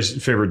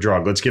everybody's favorite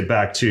drug, let's get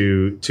back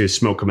to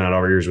smoke coming out of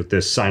our ears with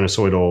this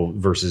sinusoidal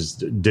versus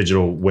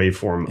digital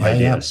waveform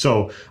idea. Yeah.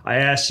 So I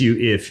asked you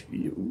if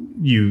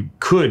you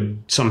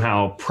could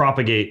somehow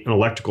propagate an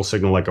electrical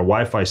signal like a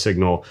Wi-Fi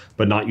signal,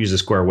 but not use a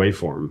square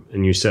waveform.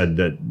 And you said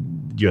that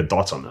you had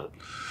thoughts on that.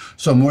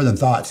 So more than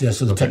thoughts, yeah.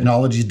 So the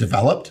technology is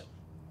developed,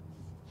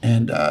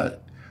 and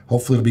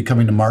hopefully it'll be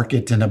coming to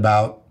market in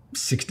about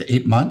 6 to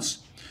 8 months.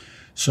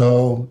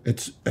 So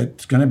it's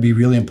going to be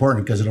really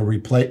important because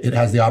it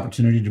has the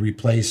opportunity to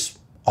replace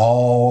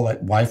all like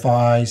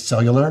Wi-Fi,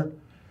 cellular,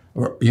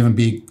 or even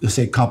be, let's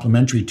say,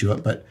 complementary to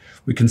it. But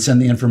we can send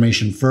the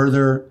information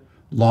further,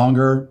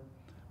 longer,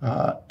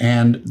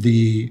 and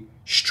the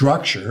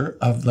structure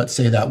of, let's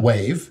say, that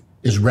wave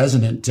is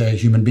resonant to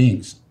human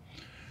beings.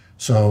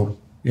 So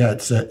yeah,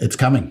 it's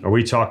coming. Are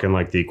we talking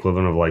like the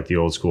equivalent of like the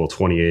old school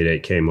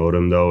 28.8K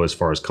modem though, as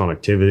far as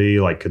connectivity?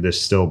 Like, could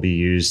this still be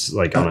used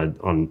like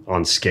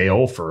on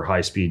scale for high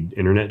speed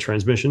internet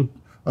transmission?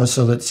 Oh,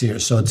 so let's see here.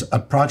 So it's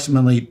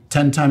approximately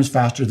 10 times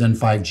faster than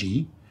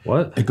 5G.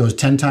 What? It goes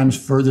 10 times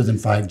further than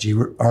 5G.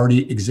 We're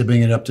already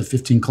exhibiting it up to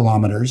 15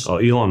 kilometers. Oh,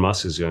 Elon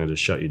Musk is going to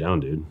just shut you down,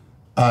 dude.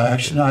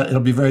 Actually, not. It'll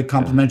be very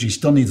complementary.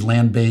 Still needs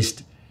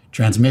land-based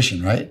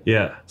transmission, right?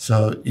 Yeah.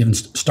 So even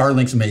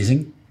Starlink's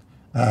amazing.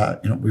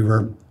 We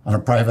were on a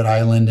private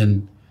island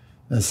in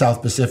the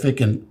South Pacific,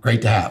 and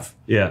great to have.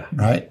 Yeah.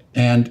 Right?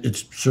 And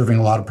it's serving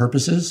a lot of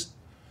purposes.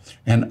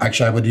 And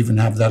actually, I would even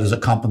have that as a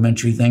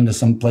complementary thing to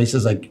some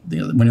places, like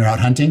when you're out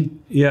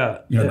hunting. Yeah.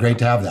 Great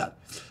to have that.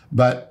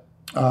 But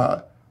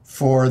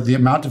for the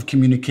amount of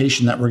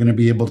communication that we're going to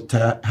be able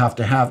to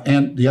have,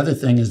 and the other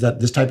thing is that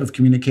this type of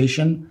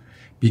communication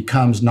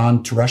becomes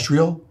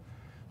non-terrestrial.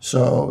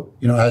 So,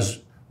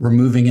 as we're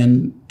moving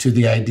into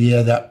the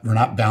idea that we're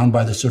not bound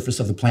by the surface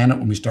of the planet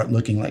when we start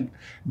looking like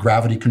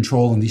gravity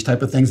control and these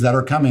type of things that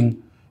are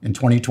coming in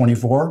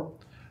 2024.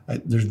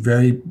 There's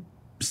very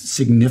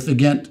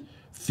significant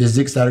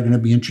physics that are going to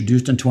be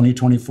introduced in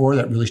 2024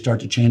 that really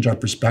start to change our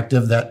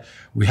perspective that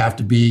we have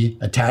to be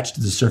attached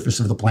to the surface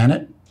of the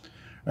planet.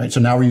 Right? So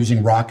now we're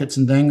using rockets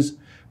and things,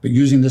 but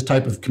using this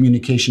type of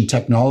communication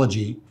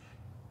technology,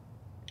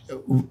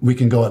 we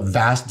can go at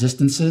vast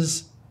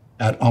distances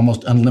at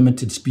almost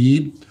unlimited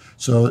speed.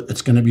 So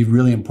it's going to be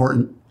really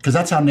important because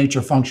that's how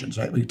nature functions,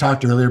 right? We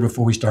talked earlier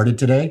before we started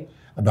today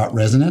about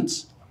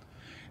resonance.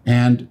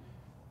 And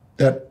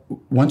that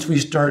once we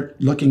start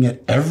looking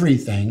at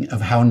everything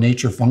of how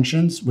nature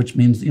functions, which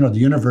means, the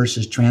universe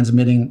is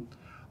transmitting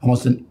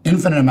almost an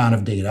infinite amount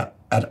of data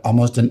at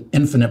almost an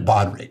infinite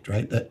baud rate,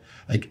 right? That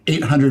like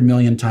 800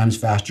 million times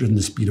faster than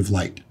the speed of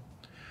light.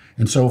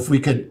 And so if we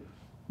could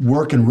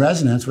work in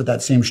resonance with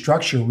that same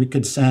structure, we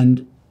could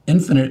send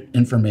infinite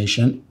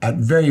information at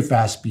very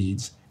fast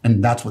speeds,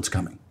 and that's what's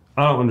coming.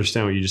 I don't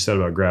understand what you just said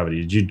about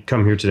gravity. Did you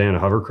come here today in a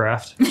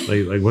hovercraft?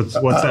 Like what's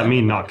that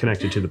mean, not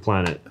connected to the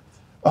planet?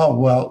 Oh,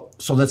 well,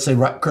 so let's say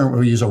currently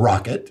we use a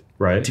rocket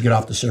Right. to get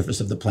off the surface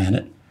of the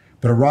planet.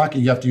 But a rocket,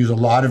 you have to use a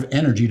lot of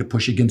energy to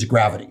push against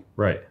gravity.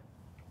 Right.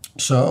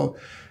 So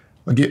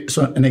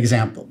an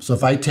example. So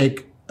if I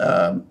take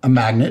a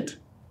magnet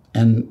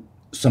and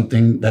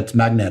something that's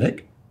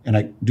magnetic, and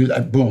I do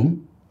that,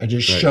 boom, I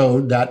just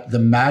showed that the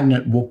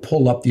magnet will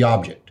pull up the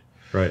object.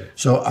 Right.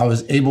 So I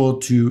was able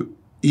to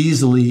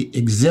easily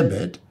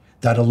exhibit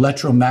that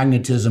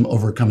electromagnetism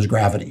overcomes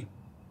gravity.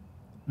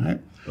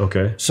 Right?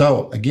 Okay.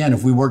 So again,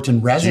 if we worked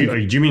in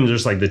resonance. Do you mean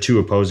just like the two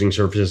opposing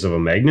surfaces of a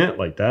magnet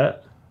like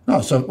that?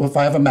 No, so if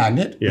I have a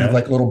magnet, I have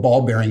like a little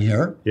ball bearing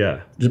here.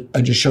 Yeah.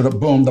 I just showed it,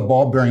 boom, the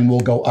ball bearing will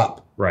go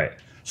up. Right.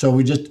 So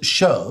we just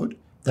showed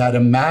that a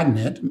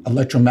magnet,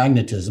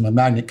 electromagnetism, a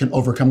magnet can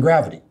overcome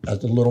gravity as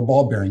the little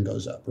ball bearing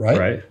goes up, right?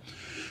 Right.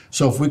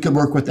 So if we could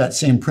work with that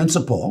same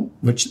principle,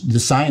 which the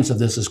science of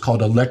this is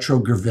called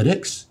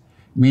electrogravitics,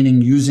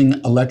 meaning using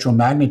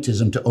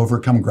electromagnetism to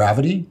overcome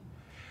gravity,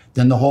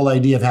 then the whole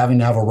idea of having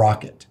to have a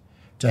rocket,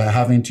 to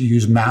having to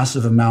use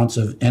massive amounts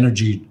of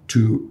energy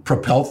to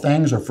propel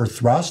things or for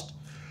thrust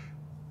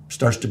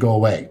starts to go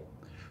away.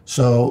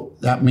 So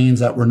that means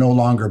that we're no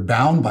longer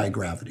bound by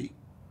gravity.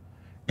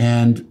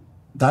 And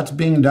that's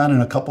being done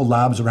in a couple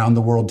labs around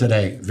the world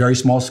today. Very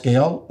small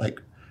scale,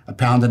 like 1.5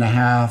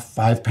 pounds,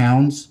 5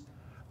 pounds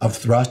of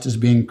thrust is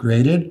being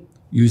created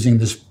using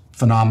this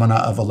phenomena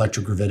of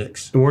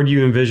electrogravitics. And where do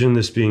you envision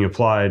this being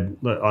applied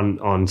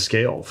on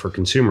scale for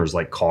consumers,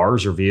 like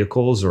cars or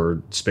vehicles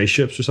or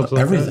spaceships or something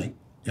like that? Everything.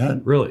 Yeah.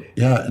 Really?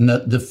 Yeah. And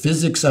the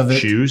physics of it.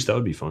 Shoes, that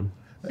would be fun.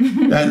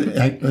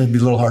 It'd be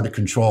a little hard to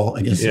control.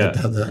 I guess you have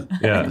to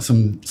have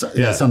something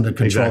to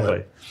control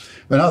it.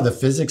 But no, the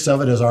physics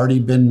of it has already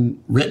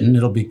been written.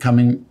 It'll be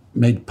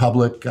made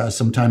public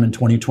sometime in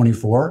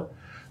 2024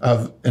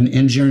 of an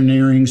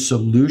engineering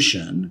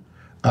solution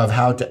of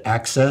how to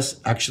access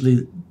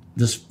actually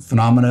this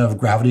phenomena of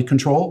gravity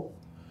control.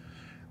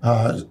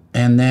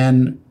 And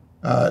then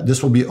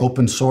this will be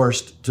open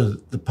sourced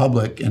to the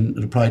public, and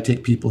it'll probably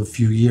take people a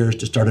few years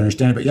to start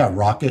understanding. But yeah,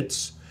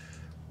 rockets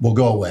will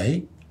go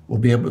away. We'll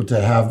be able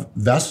to have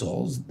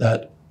vessels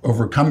that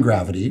overcome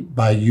gravity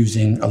by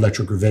using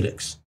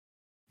electrogravitics.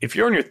 If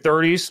you're in your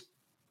 30s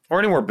or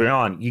anywhere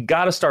beyond, you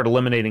got to start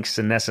eliminating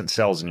senescent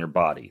cells in your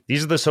body.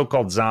 These are the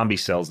so-called zombie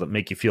cells that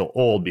make you feel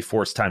old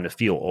before it's time to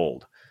feel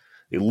old.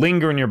 They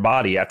linger in your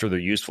body after their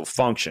useful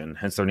function,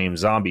 hence their name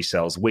zombie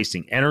cells,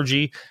 wasting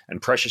energy and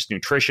precious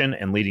nutrition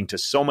and leading to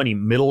so many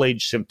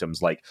middle-aged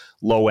symptoms like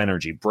low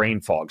energy,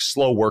 brain fog,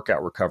 slow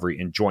workout recovery,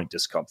 and joint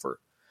discomfort.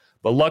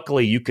 But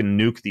luckily, you can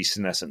nuke these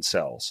senescent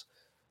cells.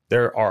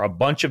 There are a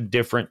bunch of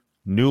different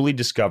newly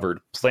discovered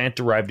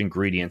plant-derived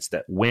ingredients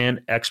that,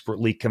 when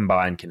expertly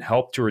combined, can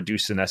help to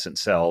reduce senescent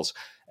cells,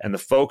 and the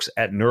folks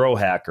at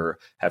Neurohacker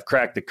have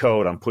cracked the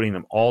code on putting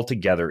them all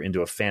together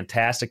into a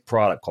fantastic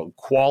product called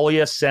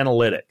Qualia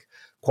Senolytic.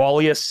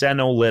 Qualia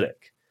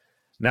Senolytic.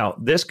 Now,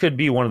 this could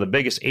be one of the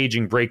biggest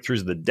aging breakthroughs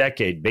of the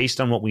decade based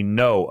on what we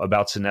know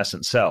about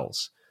senescent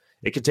cells.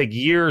 It could take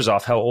years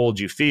off how old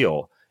you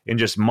feel in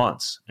just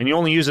months. And you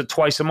only use it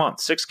twice a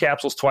month. 6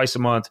 capsules twice a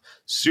month.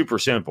 Super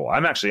simple.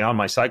 I'm actually on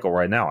my cycle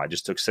right now. I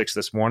just took 6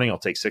 this morning. I'll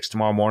take 6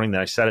 tomorrow morning. Then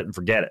I set it and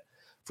forget it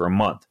for a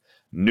month,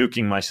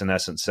 nuking my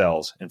senescent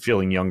cells and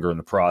feeling younger in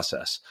the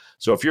process.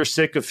 So if you're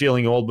sick of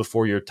feeling old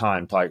before your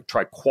time, try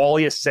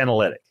Qualia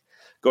Senolytic.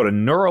 Go to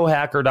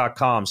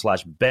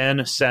neurohacker.com/Ben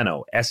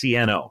Seno,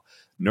 S-E-N-O.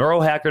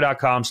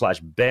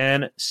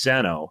 Neurohacker.com/Ben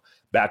Seno.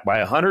 Backed by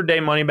a 100-day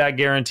money-back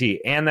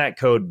guarantee, and that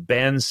code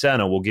Ben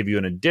Seno will give you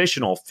an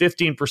additional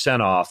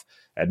 15% off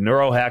at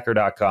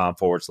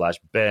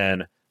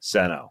neurohacker.com/Ben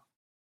Seno.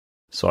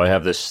 So I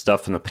have this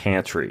stuff in the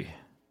pantry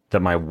that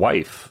my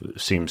wife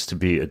seems to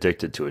be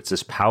addicted to. It's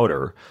this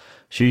powder.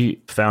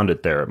 She found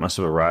it there. It must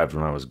have arrived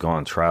when I was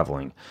gone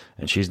traveling,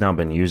 and she's now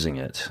been using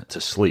it to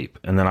sleep.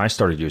 And then I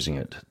started using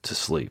it to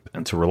sleep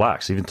and to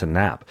relax, even to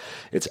nap.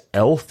 It's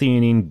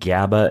L-theanine,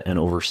 GABA, and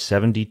over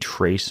 70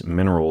 trace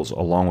minerals,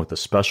 along with a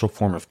special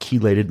form of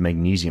chelated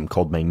magnesium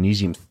called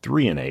magnesium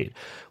threonate,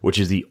 which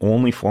is the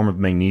only form of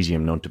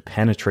magnesium known to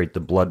penetrate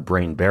the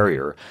blood-brain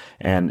barrier.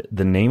 And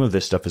the name of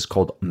this stuff is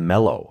called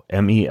Mello,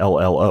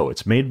 M-E-L-L-O.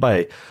 It's made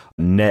by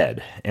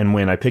Ned. And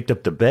when I picked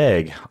up the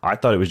bag, I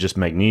thought it was just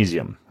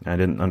magnesium. I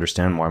didn't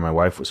understand why my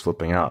wife was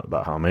flipping out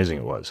about how amazing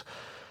it was.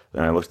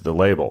 Then I looked at the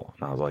label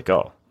and I was like,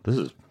 oh, this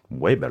is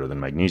way better than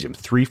magnesium.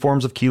 3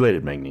 forms of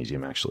chelated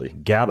magnesium, actually.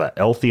 GABA,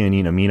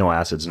 L-theanine, amino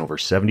acids, and over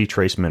 70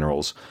 trace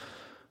minerals.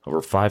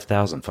 Over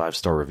 5,000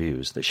 five-star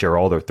reviews. They share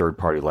all their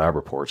third-party lab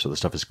reports, so the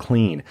stuff is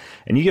clean.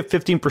 And you get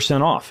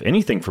 15% off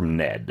anything from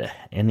Ned,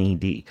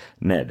 N-E-D,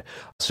 Ned.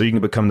 So you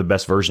can become the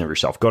best version of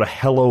yourself. Go to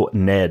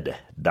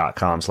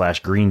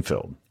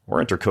helloned.com/Greenfield or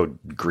enter code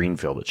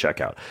Greenfield at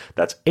checkout.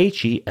 That's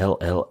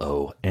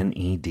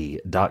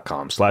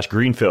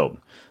HELLONED.com/Greenfield.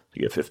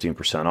 You get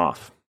 15%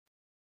 off.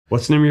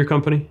 What's the name of your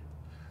company?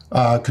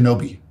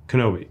 Kenobi.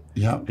 Kenobi.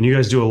 Yeah. And you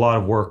guys do a lot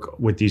of work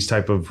with these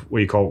type of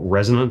what you call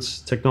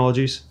resonance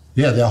technologies?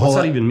 Yeah. What's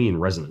that even mean,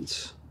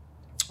 resonance?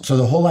 So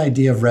the whole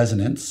idea of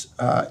resonance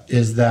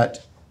is that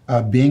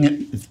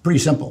it's pretty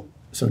simple.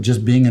 So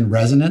just being in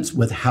resonance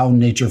with how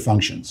nature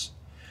functions.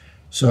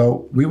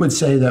 So we would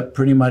say that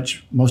pretty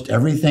much most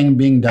everything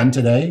being done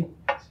today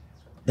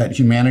that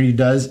humanity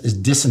does is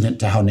dissonant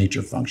to how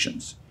nature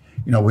functions.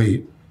 You know,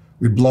 we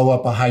blow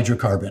up a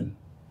hydrocarbon.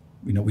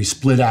 You know, we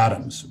split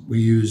atoms.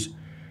 We use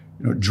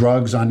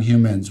drugs on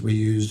humans. We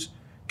use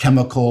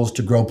chemicals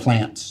to grow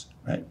plants.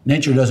 Right?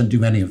 Nature doesn't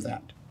do any of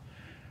that.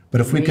 But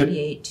if we could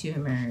radiate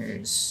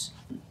tumors,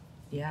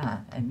 yeah.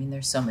 I mean,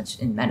 there's so much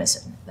in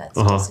medicine that's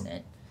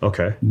dissonant.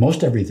 Okay.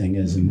 Most everything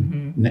is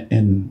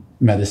in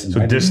medicine.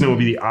 So right? dissonant would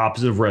be the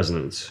opposite of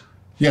resonance.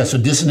 Yeah, so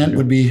dissonant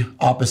would be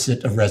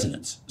opposite of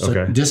resonance. So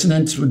Okay.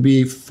 dissonance would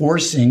be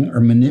forcing or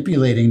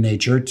manipulating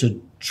nature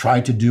to try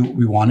to do what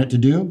we want it to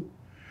do.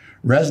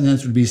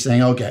 Resonance would be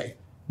saying, okay,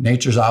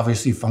 nature's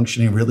obviously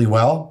functioning really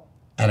well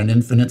at an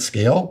infinite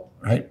scale,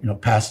 right? You know,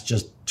 past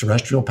just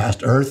terrestrial,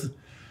 past Earth,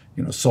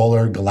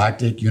 solar,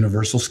 galactic,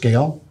 universal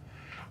scale.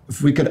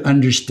 If we could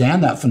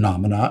understand that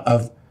phenomena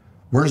of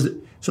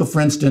so for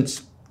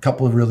instance, a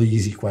couple of really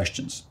easy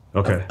questions.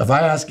 Okay. If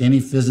I ask any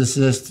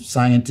physicist,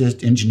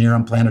 scientist, engineer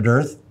on planet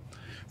Earth,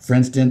 for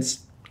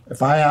instance,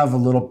 if I have a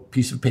little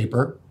piece of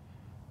paper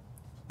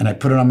and I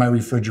put it on my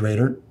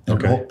refrigerator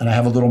and I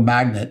have a little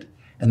magnet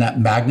and that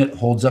magnet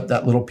holds up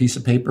that little piece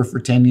of paper for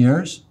 10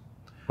 years,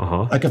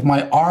 like if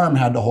my arm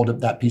had to hold up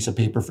that piece of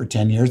paper for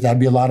 10 years,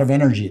 that'd be a lot of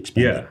energy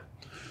expended. Yeah.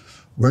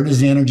 Where does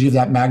the energy of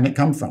that magnet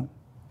come from?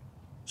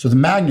 So the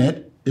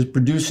magnet is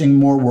producing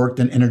more work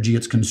than energy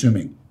it's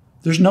consuming.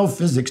 There's no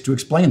physics to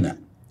explain that.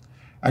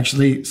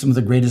 Actually, some of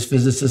the greatest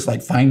physicists like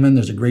Feynman,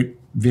 there's a great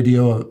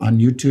video on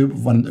YouTube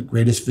of one of the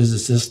greatest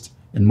physicists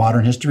in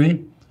modern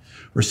history,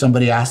 where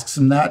somebody asks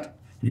him that,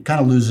 and he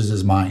kind of loses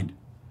his mind.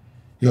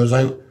 He goes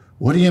like,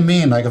 what do you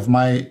mean? Like if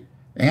my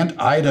Aunt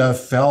Ida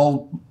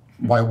fell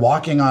by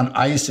walking on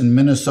ice in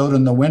Minnesota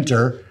in the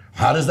winter,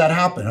 how does that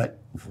happen? Like,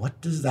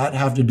 what does that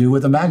have to do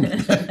with a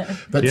magnet?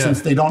 But since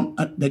they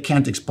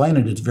can't explain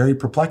it, it's very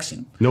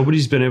perplexing.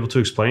 Nobody's been able to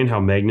explain how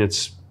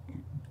magnets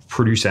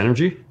produce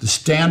energy? The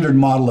standard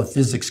model of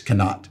physics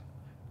cannot.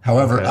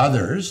 However,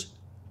 others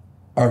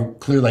are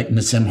clear, like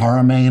Nassim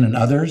Haramein and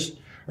others,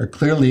 are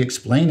clearly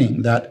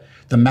explaining that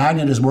the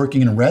magnet is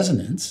working in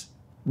resonance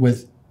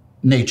with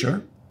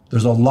nature.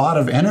 There's a lot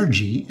of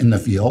energy in the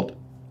field,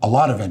 a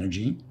lot of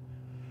energy,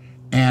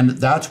 and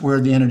that's where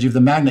the energy of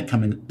the magnet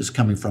is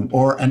coming from,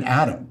 or an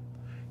atom.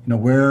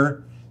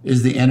 Where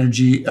is the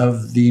energy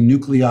of the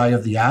nuclei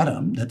of the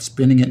atom that's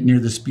spinning it near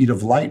the speed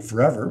of light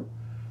forever?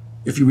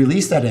 If you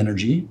release that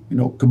energy,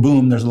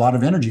 kaboom, there's a lot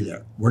of energy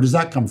there. Where does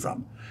that come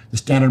from? The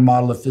standard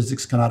model of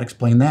physics cannot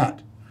explain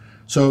that.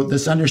 So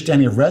this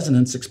understanding of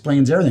resonance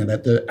explains everything,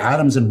 that the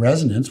atom's in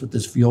resonance with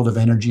this field of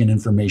energy and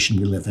information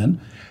we live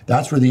in.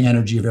 That's where the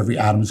energy of every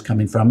atom is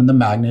coming from, and the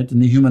magnet and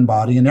the human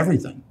body and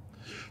everything.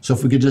 So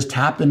if we could just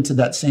tap into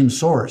that same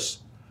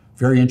source,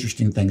 very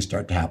interesting things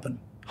start to happen.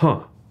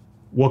 Huh.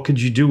 What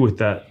could you do with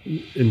that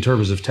in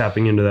terms of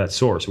tapping into that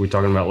source? Are we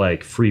talking about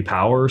like free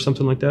power or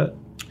something like that?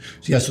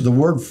 So the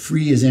word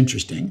free is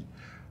interesting,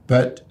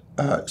 but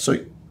so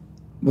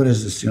what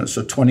is this?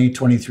 So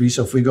 2023.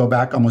 So if we go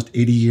back almost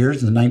 80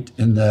 years in the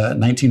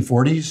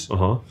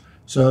 1940s,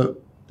 so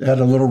they had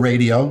a little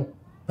radio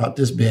about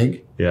this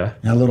big,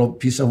 and a little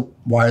piece of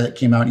wire that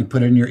came out and you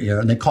put it in your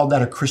ear, and they called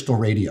that a crystal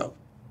radio.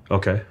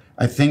 Okay.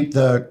 I think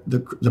the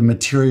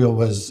material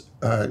was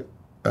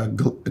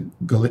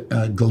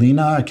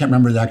galena. I can't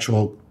remember the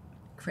actual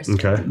Crystal.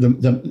 Okay.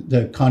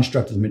 the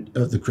construct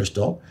of the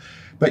crystal,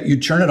 but you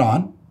turn it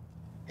on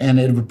and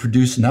it would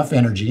produce enough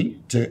energy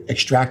to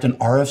extract an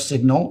RF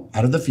signal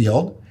out of the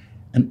field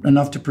and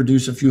enough to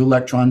produce a few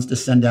electrons to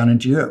send down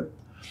into your ear.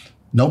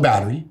 No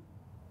battery,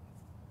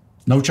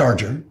 no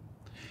charger.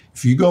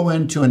 If you go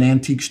into an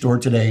antique store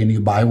today and you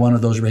buy one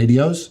of those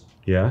radios,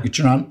 you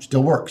turn on, it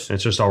still works.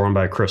 It's just all run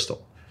by a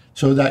crystal.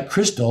 So that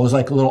crystal is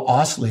like a little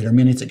oscillator. I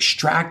mean, it's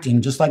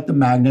extracting, just like the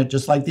magnet,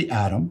 just like the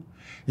atom,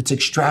 it's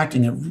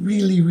extracting a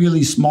really,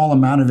 really small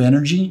amount of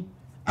energy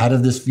out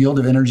of this field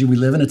of energy we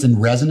live in. It's in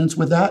resonance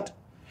with that,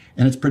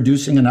 and it's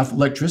producing enough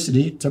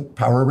electricity to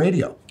power a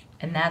radio.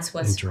 And that's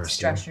what's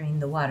structuring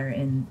the water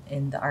in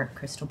the art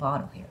crystal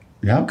bottle here.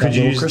 Yeah. Could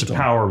you use it to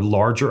power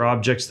larger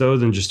objects, though,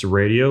 than just a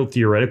radio,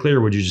 theoretically,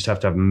 or would you just have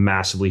to have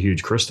massively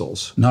huge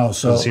crystals? No.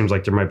 So it seems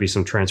like there might be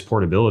some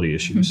transportability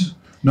issues.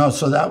 No.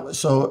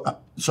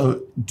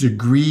 So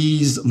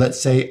degrees,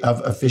 let's say,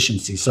 of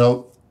efficiency.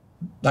 So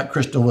that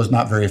crystal was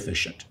not very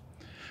efficient.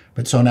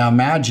 But so now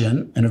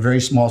imagine in a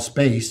very small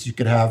space, you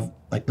could have,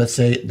 like, let's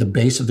say the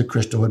base of the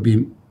crystal would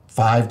be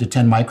 5 to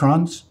 10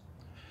 microns,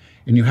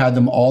 and you had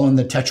them all in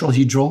the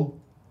tetrahedral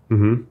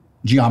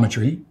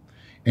geometry,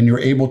 and you're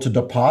able to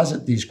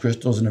deposit these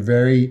crystals in a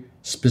very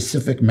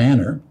specific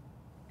manner.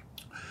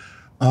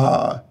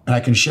 And I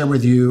can share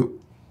with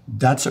you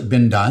that's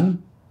been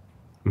done.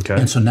 Okay.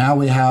 And so now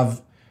we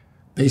have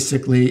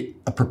basically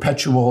a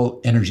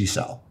perpetual energy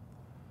cell.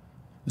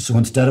 So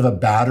instead of a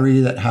battery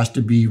that has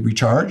to be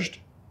recharged,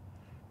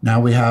 now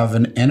we have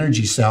an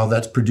energy cell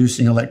that's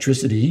producing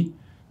electricity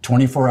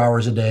 24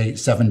 hours a day,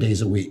 7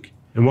 days a week.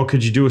 And what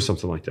could you do with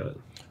something like that?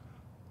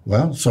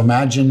 Well, so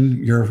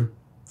imagine your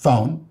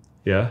phone.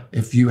 Yeah.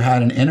 If you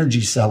had an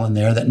energy cell in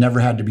there that never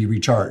had to be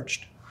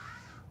recharged,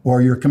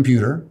 or your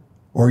computer,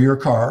 or your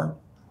car,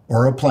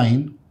 or a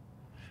plane,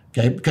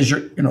 okay? Because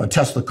you're, a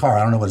Tesla car,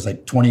 I don't know what it's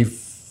like,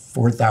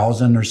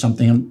 24,000 or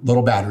something,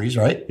 little batteries,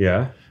 right?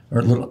 Yeah.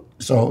 Or little,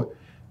 so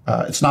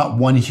it's not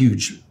one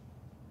huge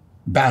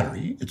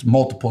battery, it's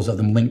multiples of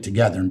them linked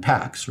together in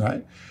packs,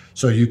 right?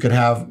 So you could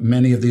have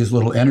many of these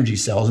little energy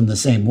cells in the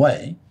same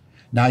way.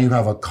 Now you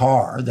have a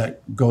car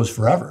that goes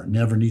forever,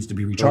 never needs to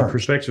be recharged. From the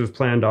perspective of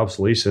planned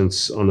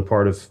obsolescence on the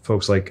part of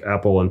folks like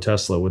Apple and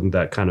Tesla, wouldn't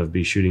that kind of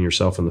be shooting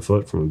yourself in the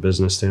foot from a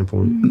business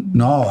standpoint?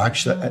 No,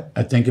 actually,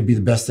 I think it'd be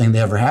the best thing they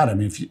ever had. I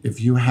mean, if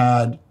you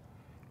had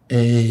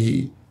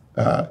a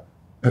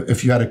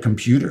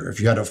computer,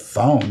 if you had a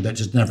phone that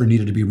just never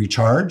needed to be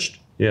recharged.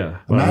 Yeah.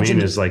 What I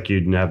mean is like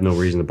you'd have no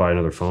reason to buy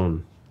another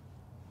phone.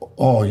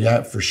 Oh,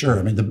 yeah, for sure.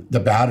 I mean, the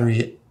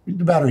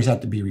batteries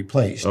have to be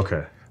replaced.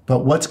 Okay.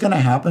 But what's going to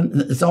happen?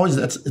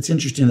 It's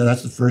interesting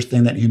that's the first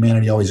thing that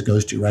humanity always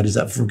goes to, right? Is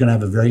that if we're going to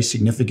have a very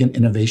significant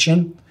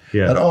innovation,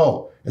 that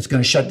it's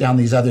going to shut down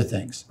these other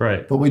things,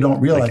 right? But we don't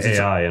realize like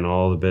AI and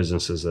all the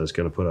businesses that's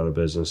going to put out of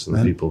business, and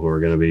the people who are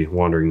going to be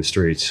wandering the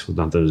streets with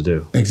nothing to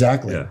do.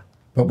 Exactly. Yeah.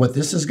 But what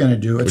this is going to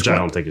do, which I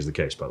don't think is the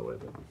case, by the way.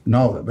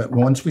 But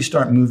once we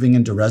start moving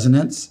into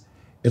resonance,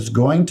 it's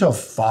going to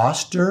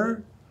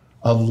foster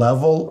a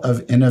level of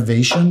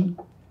innovation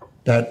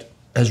that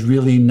has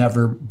really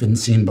never been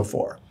seen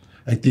before.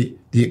 Like the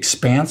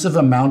expansive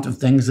amount of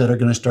things that are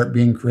going to start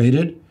being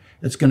created,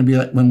 it's going to be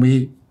like when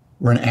we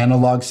were an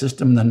analog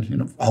system,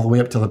 then all the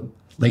way up to the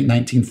late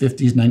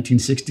 1950s,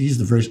 1960s,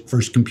 the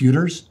first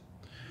computers.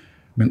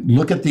 I mean,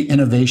 look at the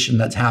innovation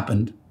that's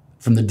happened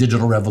from the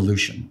digital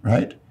revolution,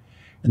 right?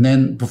 And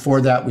then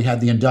before that, we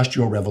had the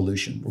industrial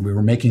revolution, where we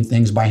were making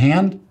things by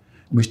hand, and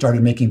we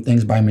started making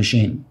things by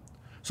machine.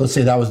 So let's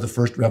say that was the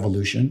first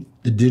revolution.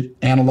 The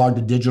analog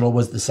to digital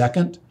was the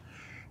second.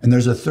 And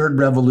there's a third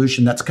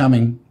revolution that's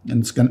coming,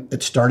 and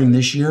it's starting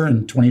this year.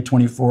 In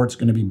 2024, it's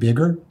going to be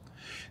bigger,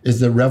 is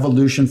the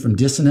revolution from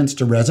dissonance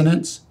to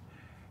resonance.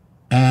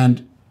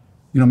 And,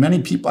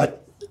 many people,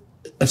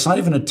 it's not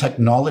even a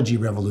technology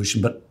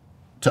revolution, but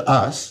to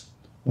us,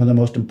 one of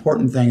the most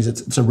important things,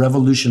 it's a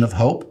revolution of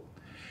hope,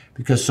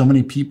 because so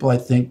many people, I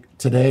think,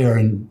 today are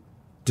in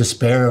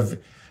despair of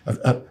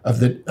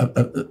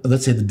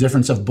let's say, the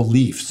difference of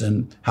beliefs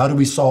and how do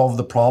we solve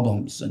the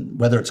problems, and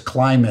whether it's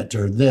climate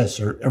or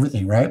this or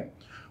everything, right?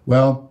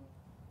 Well,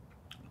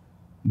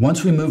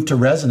 once we move to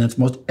resonance,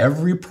 most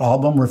every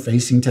problem we're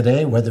facing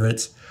today, whether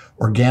it's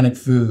organic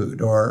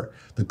food or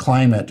the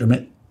climate,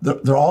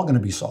 they're all going to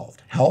be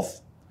solved.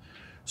 Health.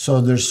 So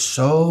there's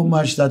so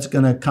much that's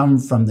going to come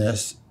from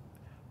this.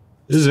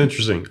 This is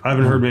interesting. I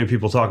haven't heard many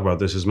people talk about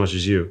this as much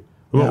as you.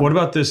 Yeah. What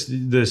about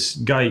this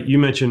guy you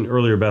mentioned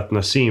earlier about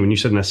Nassim, and you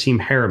said Nassim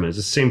Harriman? Is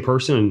this the same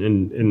person?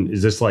 And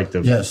is this like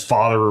the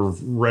father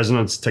of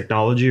resonance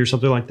technology or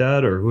something like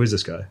that? Or who is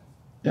this guy?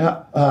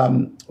 Yeah.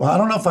 Well, I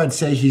don't know if I'd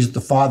say he's the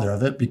father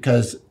of it,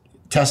 because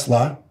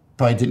Tesla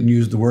probably didn't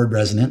use the word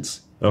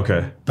resonance.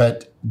 Okay.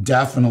 But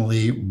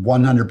definitely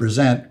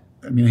 100%.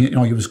 I mean,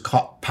 he was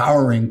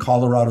powering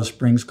Colorado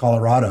Springs,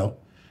 Colorado.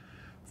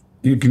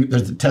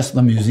 The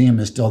Tesla Museum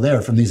is still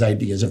there from these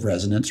ideas of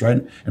resonance,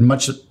 right? And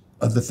much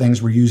of the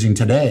things we're using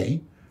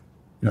today,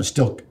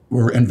 still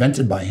were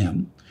invented by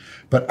him.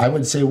 But I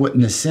would say what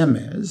Nassim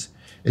is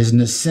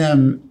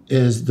Nassim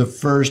is the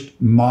first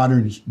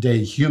modern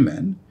day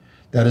human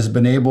that has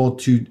been able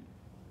to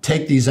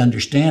take these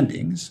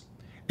understandings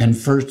and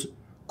first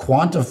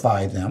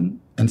quantify them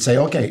and say,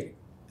 okay,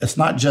 it's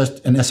not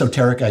just an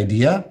esoteric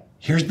idea,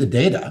 here's the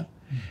data,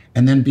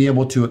 and then be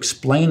able to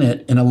explain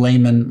it in a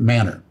layman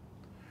manner,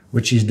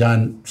 which he's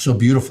done so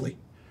beautifully.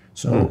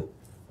 So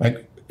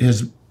like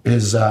his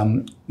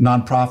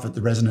nonprofit,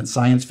 the Resonance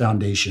Science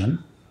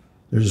Foundation,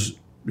 there's,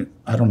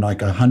 I don't know,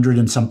 like 100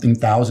 and something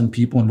thousand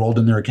people enrolled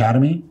in their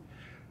academy,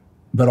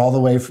 but all the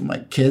way from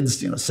like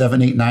kids,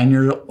 7, 8, 9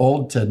 year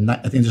old to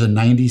I think there's a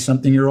 90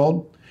 something year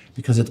old,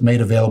 because it's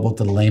made available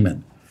to the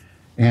layman.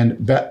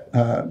 And Beth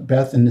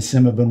and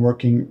Nassim have been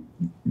working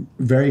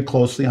very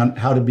closely on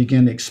how to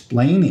begin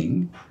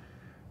explaining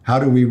how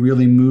do we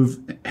really move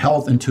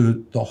health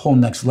into the whole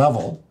next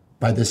level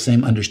by this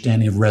same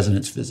understanding of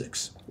resonance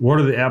physics. What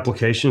are the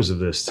applications of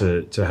this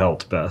to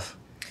health, Beth,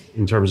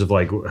 in terms of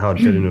like how it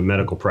fit into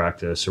medical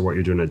practice or what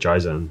you're doing at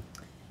Jaizen?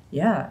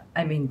 Yeah,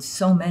 I mean,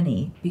 so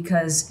many,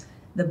 because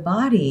the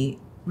body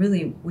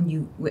really,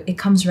 it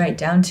comes right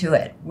down to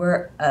it,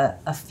 we're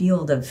a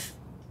field of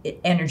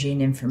energy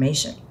and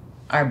information.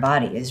 Our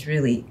body is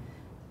really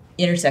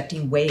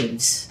intersecting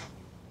waves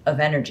of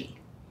energy.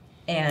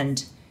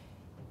 And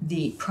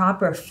the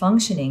proper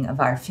functioning of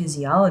our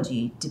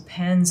physiology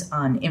depends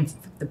on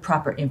the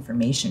proper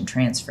information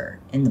transfer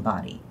in the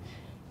body.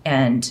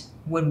 And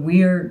when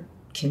we're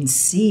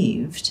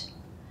conceived,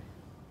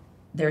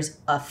 there's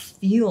a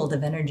field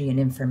of energy and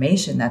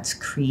information that's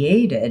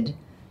created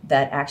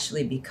that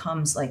actually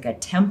becomes like a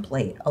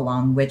template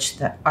along which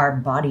our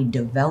body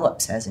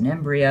develops as an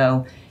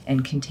embryo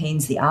and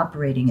contains the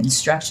operating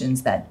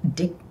instructions that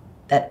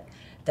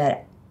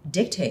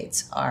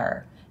dictates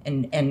our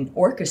and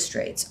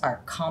orchestrates our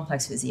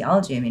complex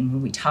physiology. I mean,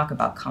 when we talk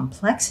about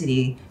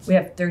complexity, we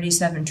have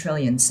 37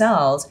 trillion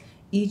cells,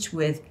 each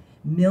with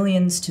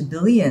millions to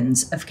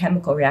billions of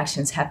chemical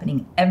reactions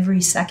happening every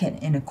second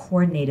in a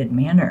coordinated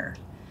manner.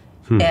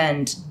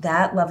 And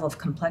that level of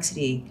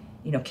complexity,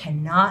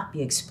 cannot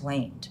be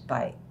explained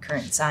by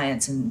current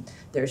science. And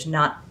there's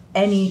not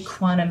any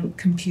quantum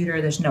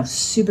computer, there's no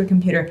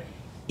supercomputer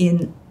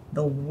in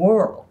the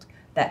world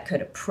that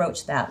could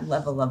approach that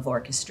level of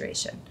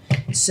orchestration.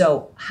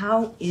 So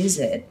how is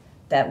it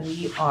that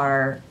we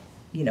are,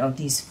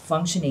 these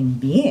functioning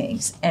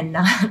beings? And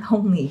not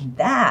only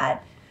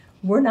that,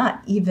 we're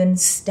not even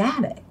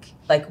static.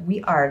 Like,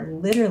 we are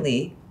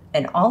literally,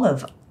 and all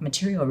of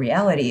material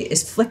reality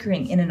is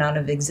flickering in and out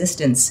of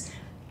existence,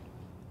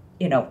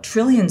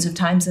 trillions of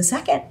times a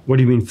second. What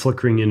do you mean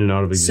flickering in and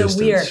out of existence? So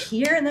we are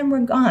here and then we're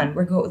gone.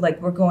 We're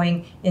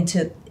going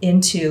into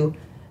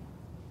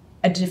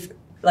a different,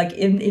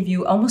 if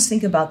you almost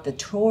think about the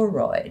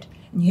toroid,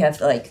 and you have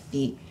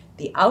the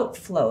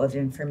outflow of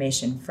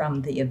information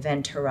from the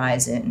event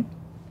horizon,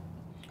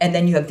 and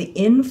then you have the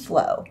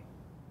inflow.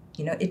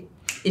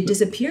 It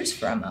disappears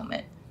for a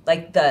moment.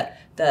 Like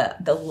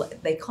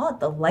they call it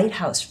the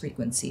lighthouse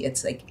frequency.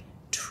 It's like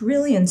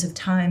trillions of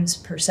times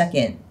per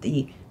second,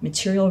 the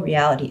material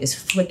reality is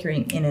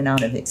flickering in and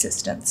out of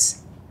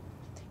existence.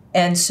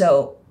 And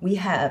so we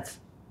have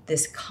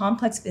this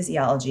complex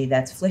physiology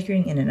that's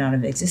flickering in and out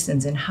of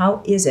existence. And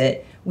how is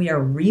it we are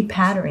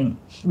repatterning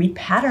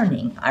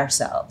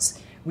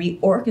ourselves,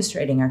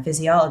 reorchestrating our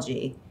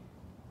physiology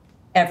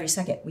every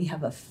second? We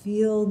have a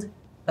field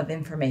of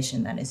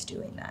information that is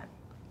doing that.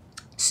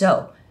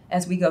 So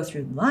as we go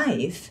through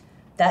life,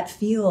 that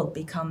field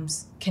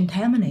becomes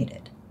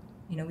contaminated.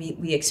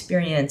 We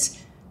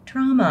experience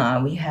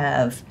trauma, we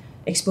have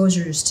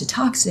exposures to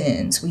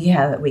toxins, we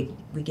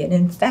get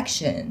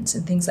infections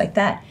and things like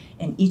that.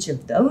 And each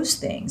of those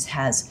things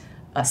has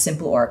a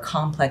simple or a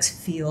complex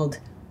field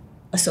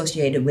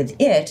associated with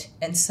it.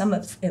 And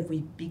if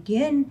we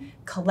begin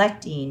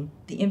collecting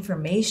the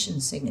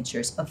information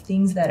signatures of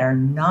things that are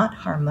not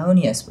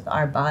harmonious with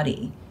our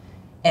body,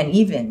 and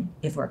even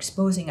if we're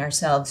exposing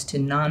ourselves to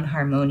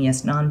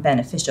non-harmonious,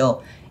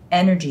 non-beneficial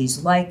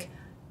energies like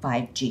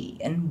 5G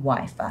and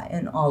Wi-Fi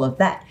and all of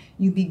that,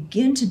 you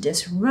begin to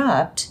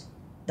disrupt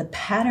the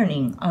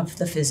patterning of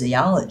the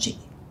physiology.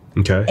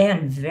 Okay.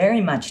 And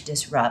very much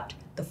disrupt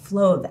the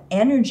flow of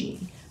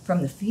energy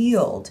from the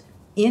field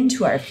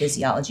into our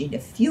physiology to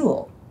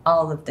fuel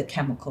all of the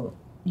chemical,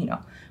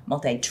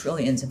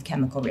 multi-trillions of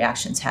chemical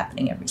reactions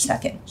happening every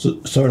second.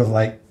 So sort of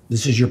like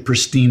this is your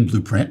pristine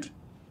blueprint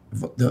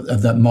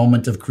of that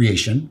moment of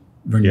creation,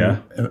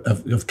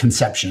 of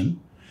conception.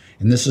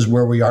 And this is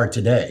where we are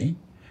today.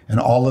 And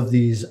all of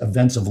these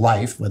events of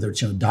life, whether it's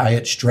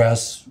diet,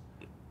 stress,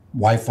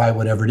 Wi-Fi,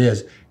 whatever it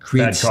is,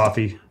 creates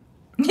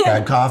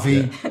bad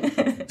coffee,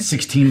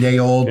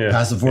 16-day-old,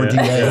 past the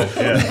 14-day.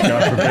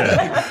 God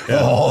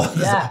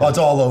forbid. It's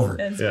all over.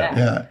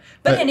 Yeah.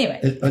 But anyway,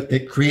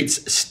 it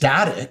creates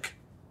static,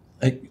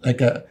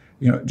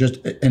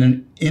 just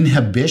an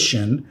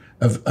inhibition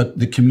of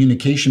the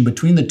communication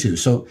between the two.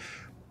 So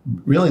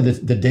really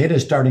the data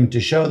is starting to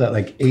show that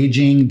like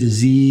aging,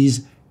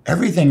 disease,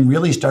 everything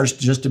really starts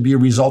just to be a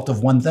result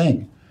of one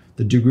thing: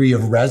 the degree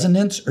of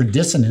resonance or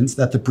dissonance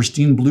that the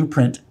pristine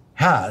blueprint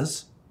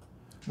has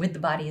with the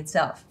body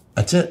itself.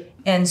 That's it.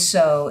 And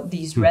so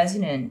these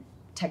resonant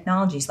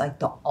technologies, like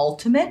the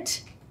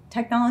ultimate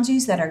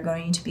technologies that are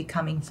going to be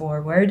coming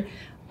forward,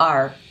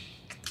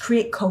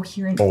 create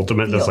coherent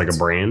ultimate fields. That's like a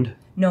brand?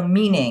 No,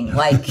 meaning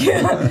like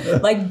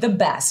like the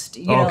best,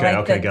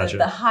 gotcha.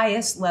 the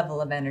highest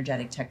level of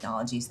energetic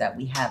technologies that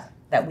we have,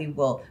 that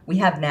we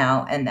have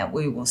now, and that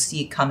we will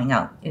see coming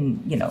out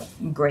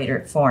in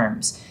greater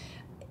forms,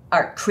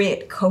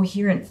 create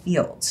coherent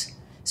fields.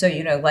 So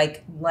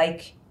like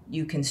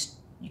you can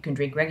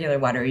drink regular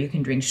water, or you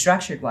can drink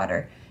structured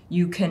water.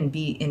 You can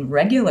be in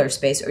regular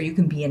space, or you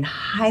can be in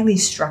highly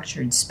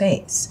structured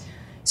space.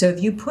 So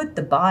if you put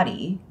the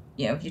body,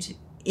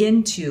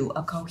 into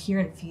a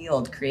coherent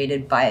field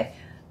created by,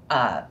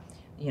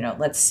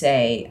 let's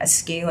say a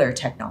scalar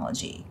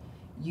technology,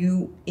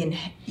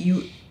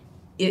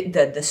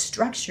 the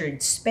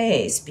structured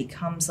space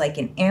becomes like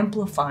an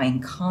amplifying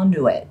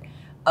conduit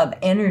of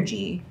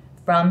energy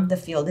from the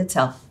field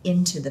itself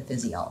into the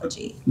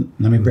physiology.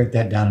 Let me break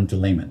that down into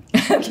layman.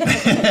 Thank you.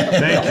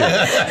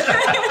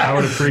 I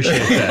would appreciate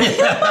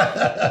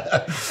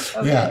that.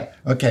 Okay. Yeah.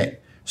 Okay.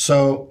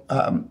 So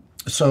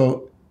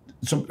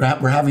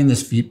we're having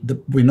this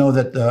we know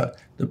that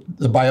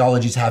the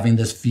biology is having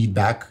this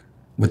feedback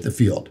with the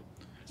field.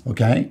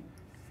 Okay.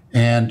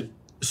 And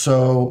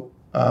so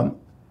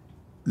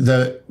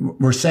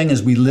we're saying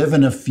is we live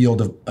in a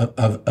field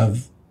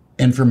of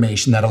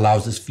information that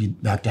allows this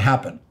feedback to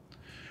happen.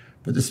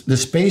 But the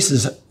space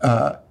is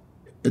the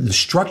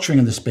structuring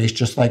of the space,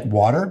 just like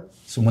water.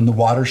 So when the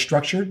water is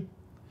structured,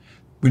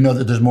 we know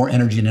that there's more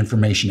energy and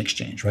information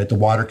exchange, right? The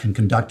water can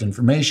conduct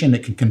information,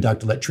 it can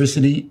conduct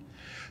electricity.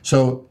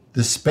 So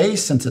the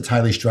space, since it's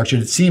highly structured,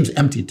 it seems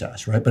empty to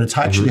us, right? But it's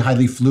actually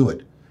highly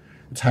fluid.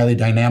 It's highly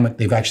dynamic.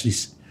 They've actually,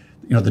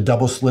 the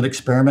double slit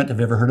experiment. Have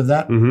you ever heard of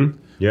that? Mm-hmm.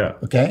 Yeah.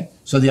 Okay.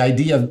 So the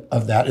idea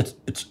of that,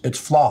 it's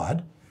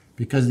flawed,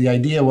 because the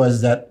idea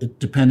was that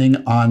depending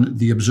on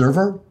the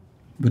observer,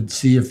 would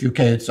see if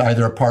it's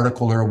either a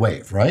particle or a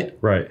wave, right?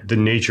 Right. The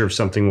nature of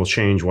something will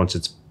change once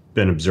it's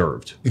been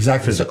observed.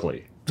 Exactly.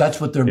 Physically.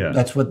 So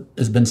that's what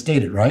has been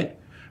stated, right?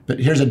 But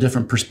here's a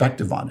different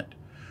perspective on it.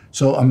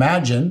 So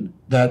imagine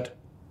that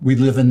we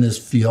live in this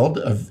field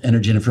of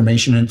energy and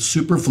information, and it's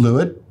super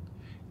fluid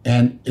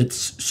and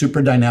it's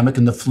super dynamic,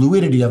 and the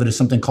fluidity of it is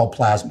something called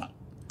plasma.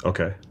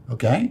 Okay.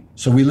 Okay?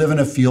 So we live in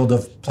a field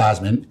of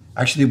plasma. And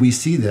actually, we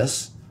see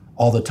this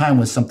all the time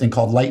with something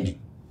called lightning.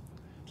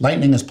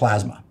 Lightning is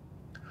plasma.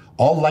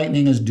 All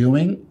lightning is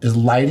doing is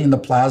lighting the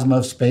plasma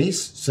of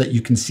space so that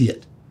you can see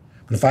it.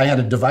 But if I had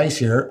a device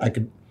here, I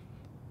could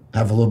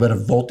have a little bit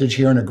of voltage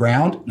here and a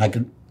ground, and I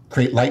could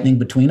create lightning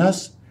between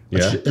us.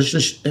 Yeah. It's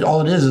just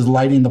all it is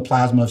lighting the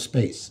plasma of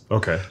space.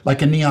 Okay.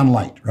 Like a neon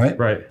light, right?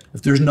 Right.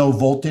 If there's no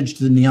voltage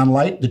to the neon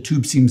light, the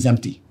tube seems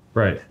empty.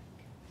 Right.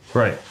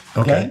 Right.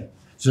 Okay.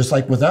 Just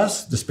like with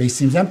us, the space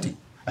seems empty.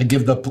 I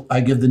give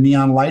the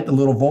neon light a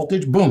little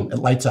voltage, boom, it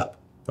lights up.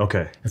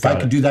 Okay. If I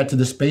could do that to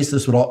the space,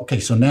 this would all. Okay.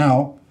 So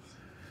now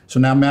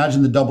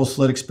imagine the double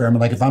slit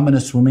experiment. Like if I'm in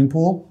a swimming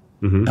pool,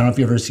 I don't know if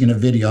you've ever seen a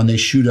video, and they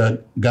shoot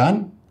a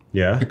gun.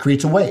 Yeah. It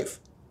creates a wave.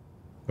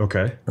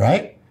 Okay.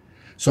 Right.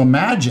 So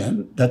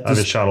imagine that. I've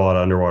just shot a lot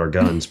of underwater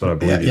guns, but I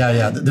believe you.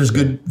 Yeah. There's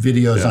good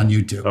videos on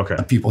YouTube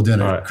of people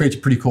doing it. All It right. creates a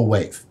pretty cool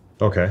wave.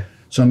 Okay.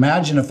 So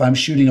imagine if I'm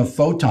shooting a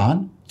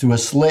photon through a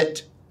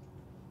slit,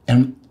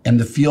 and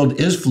the field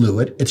is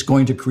fluid, it's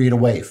going to create a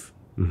wave.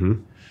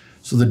 Mm-hmm.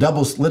 So the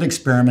double slit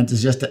experiment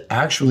is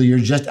you're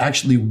just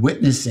actually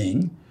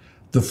witnessing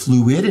the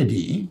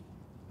fluidity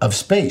of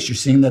space. You're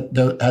seeing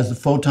that as the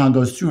photon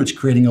goes through, it's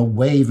creating a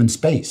wave in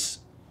space.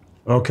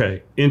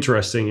 Okay,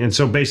 interesting. And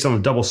so based on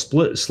the double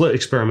slit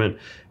experiment,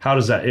 how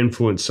does that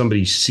influence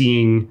somebody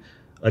seeing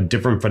a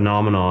different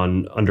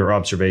phenomenon under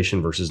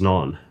observation versus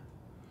non?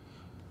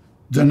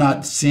 They're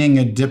not seeing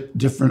a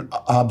different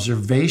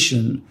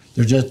observation.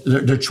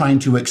 They're trying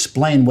to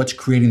explain what's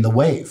creating the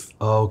wave.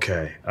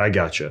 Okay, I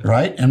gotcha.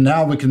 Right? And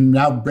now we can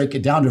break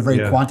it down to a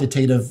very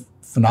quantitative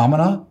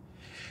phenomena.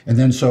 And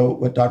then so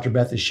what Dr.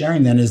 Beth is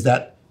sharing then is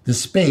that the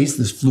space,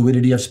 this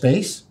fluidity of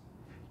space,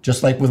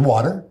 just like with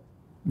water,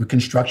 we can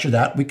structure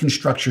that. We can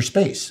structure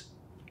space.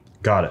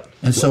 Got it.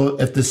 And so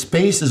if the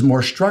space is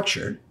more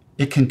structured,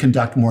 it can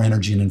conduct more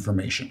energy and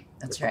information.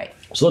 That's right.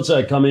 So let's say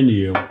I come into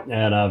you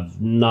and I'm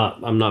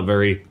not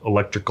very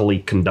electrically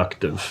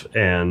conductive,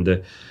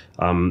 and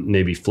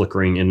maybe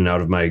flickering in and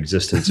out of my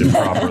existence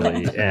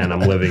improperly, and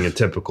I'm living a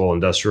typical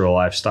industrial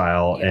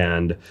lifestyle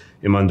and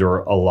am under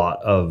a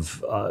lot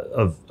of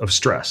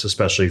stress,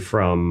 especially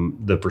from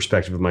the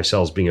perspective of my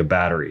cells being a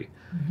battery.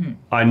 Mm-hmm.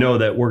 I know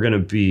that we're going to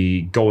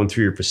be going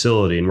through your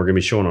facility and we're going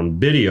to be showing on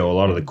video a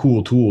lot of the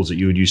cool tools that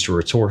you would use to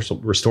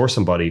restore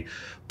somebody.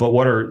 But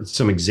what are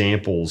some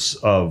examples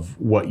of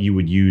what you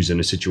would use in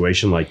a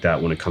situation like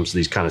that when it comes to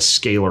these kind of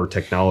scalar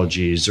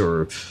technologies,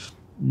 or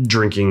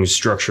drinking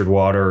structured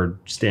water,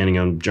 standing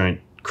on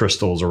giant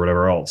crystals, or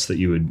whatever else that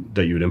you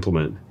would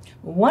implement?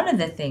 One of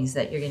the things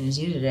that you're going to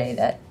do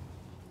today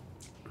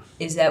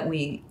is that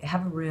we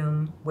have a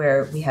room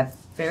where we have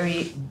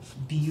very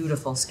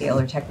beautiful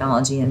scalar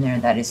technology in there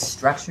that is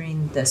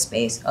structuring the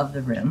space of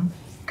the room,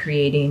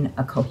 creating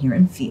a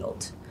coherent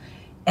field.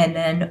 And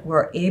then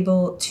we're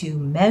able to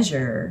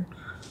measure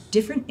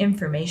different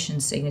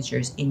information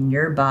signatures in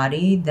your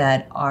body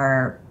that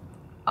are,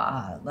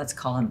 let's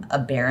call them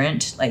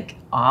aberrant, like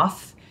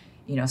off.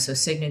 So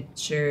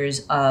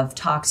signatures of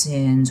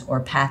toxins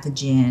or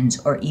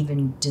pathogens or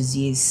even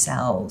disease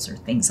cells or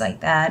things like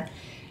that.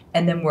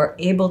 And then we're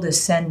able to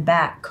send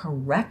back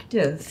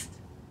corrective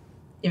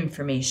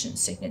information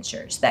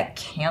signatures that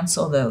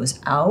cancel those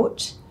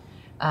out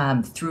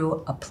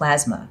through a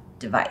plasma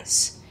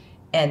device.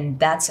 And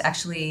that's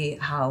actually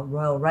how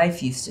Royal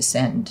Rife used to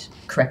send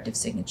corrective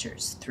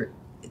signatures through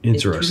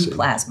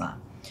plasma.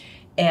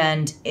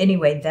 And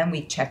anyway, then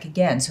we check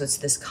again. So it's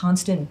this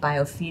constant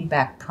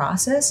biofeedback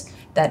process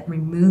that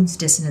removes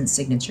dissonant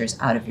signatures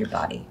out of your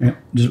body. Yeah,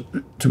 just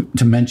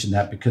to mention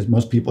that, because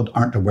most people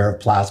aren't aware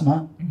of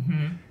plasma.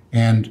 Mm-hmm.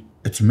 And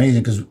it's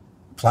amazing because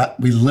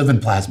we live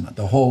in plasma.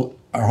 The whole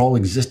our whole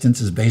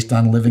existence is based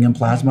on living in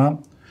plasma.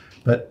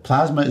 But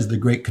plasma is the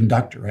great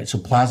conductor, right? So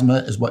plasma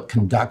is what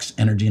conducts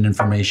energy and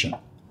information.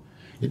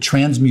 It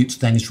transmutes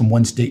things from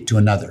one state to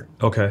another.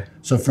 Okay.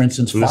 So for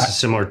instance, And this is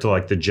similar to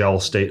like the gel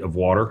state of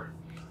water,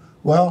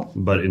 well,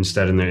 but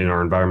instead in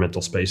our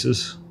environmental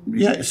spaces.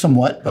 yeah,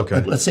 somewhat. But Okay.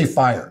 like, let's say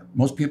fire.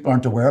 Most people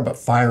aren't aware, but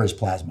fire is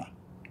plasma.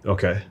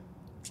 Okay.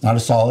 It's not a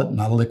solid,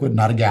 not a liquid,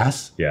 not a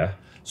gas. Yeah.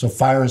 So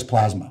fire is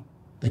plasma.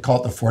 They call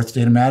it the fourth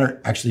state of matter.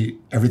 Actually,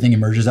 everything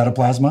emerges out of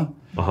plasma.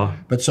 Uh-huh.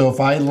 But so if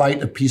I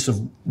light a piece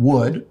of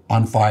wood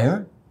on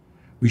fire,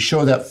 we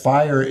show that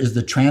fire is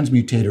the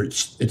transmutator.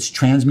 It's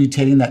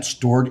transmutating that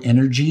stored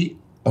energy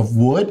of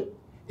wood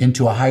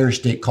into a higher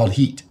state called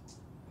heat,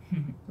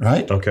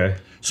 right? Okay.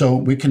 So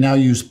we can now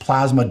use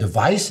plasma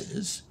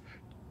devices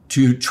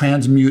to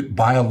transmute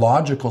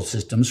biological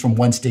systems from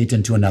one state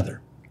into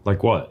another.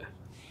 Like what?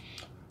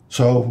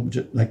 So would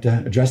you like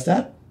to address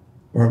that?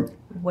 Or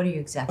What are you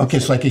exactly? okay,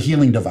 so like a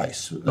healing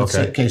device. Let's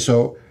say, okay,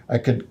 so I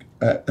could,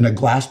 in a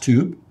glass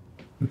tube,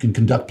 we can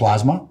conduct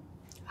plasma,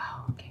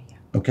 Oh, okay, yeah.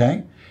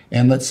 okay?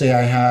 And let's say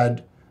I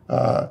had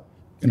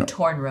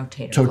Torn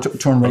rotator.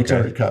 torn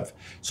rotator cuff.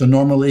 So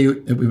normally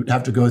we would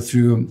have to go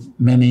through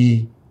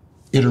many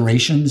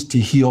iterations to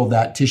heal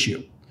that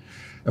tissue.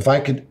 If I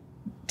could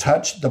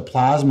touch the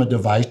plasma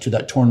device to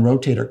that torn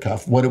rotator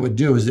cuff, what it would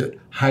do is it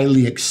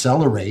highly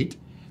accelerate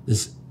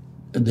this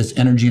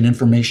energy and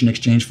information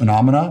exchange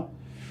phenomena,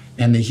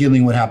 and the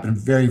healing would happen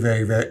very,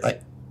 very, very,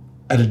 like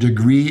at a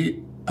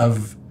degree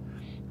of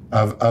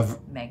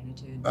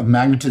magnitude. a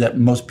magnitude that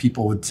most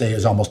people would say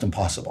is almost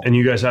impossible. And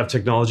you guys have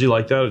technology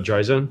like that at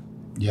Dryzen?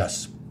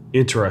 Yes.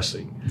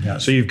 Interesting.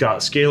 Yes. So you've got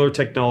scalar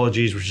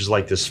technologies, which is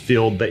like this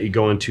field that you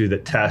go into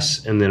that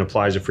tests and then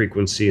applies a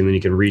frequency, and then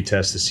you can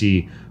retest to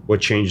see what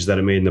changes that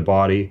it made in the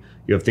body.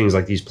 You have things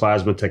like these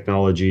plasma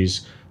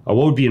technologies.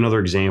 What would be another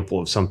example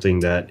of something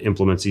that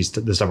implements this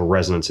type of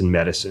resonance in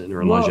medicine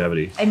or in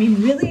longevity? I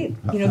mean, really,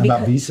 How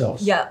about B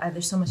cells? Yeah,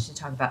 there's so much to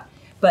talk about.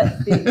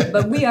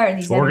 But we are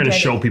these. Well, we're going to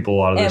energetic- show people a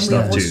lot of this and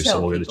stuff will too, show so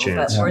we'll get a people,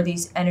 chance. But we're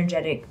these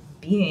energetic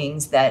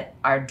beings that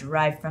are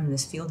derived from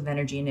this field of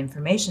energy and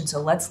information.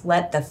 So let's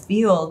let the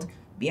field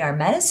be our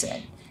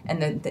medicine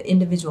and the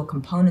individual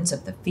components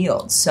of the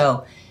field.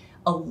 So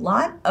a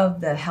lot of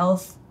the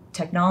health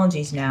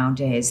technologies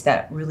nowadays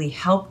that really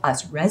help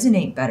us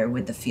resonate better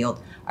with the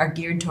field are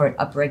geared toward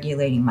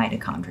upregulating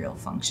mitochondrial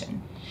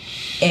function.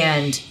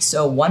 And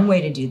so one way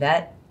to do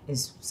that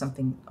is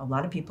something a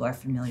lot of people are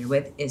familiar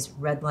with, is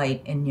red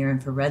light and near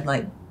infrared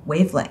light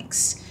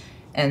wavelengths.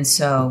 And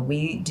so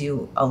we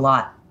do a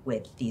lot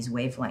with these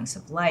wavelengths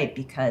of light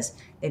because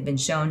they've been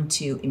shown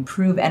to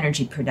improve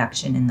energy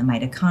production in the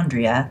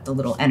mitochondria, the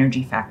little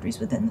energy factories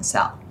within the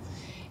cell.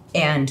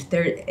 And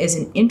there is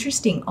an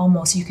interesting,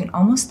 you can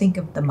almost think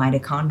of the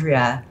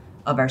mitochondria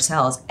of our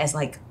cells as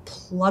like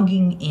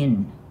plugging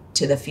in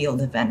to the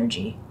field of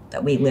energy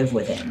that we live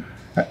within.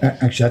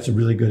 Actually, that's a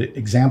really good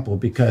example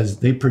because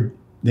the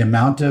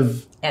amount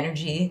of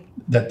Energy,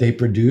 that they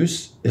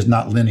produce is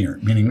not linear,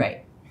 meaning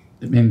right.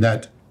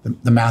 that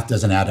the math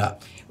doesn't add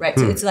up. Right.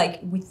 So it's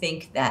like we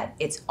think that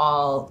it's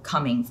all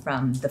coming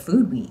from the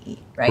food we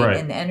eat, right? Right.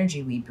 And the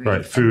energy we breathe.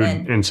 Right, food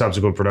and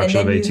subsequent production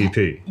of then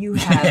ATP. You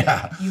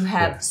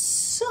have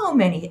so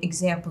many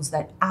examples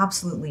that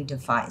absolutely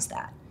defies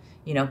that.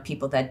 You know,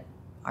 people that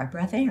are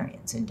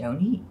breatharians and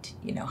don't eat,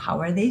 you know,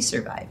 how are they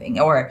surviving?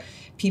 Or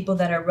people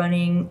that are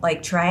running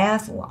like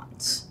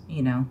triathlons,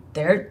 you know,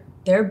 they're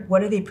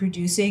what are they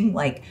producing?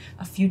 Like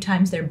a few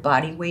times their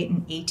body weight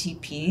in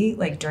ATP,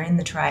 like during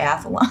the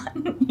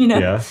triathlon, you know?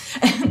 Yeah.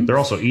 They're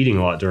also eating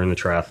a lot during the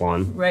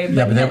triathlon. Right.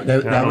 Yeah, but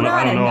I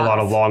don't know a lot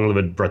of enough.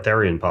 long-lived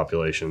breatharian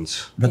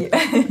populations.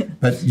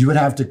 But you would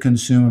have to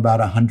consume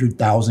about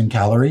 100,000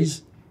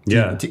 calories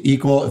to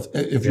equal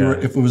if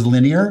it was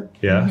linear.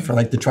 Yeah. For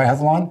like the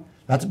triathlon,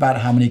 that's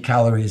about how many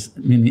calories.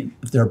 I mean,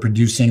 if they're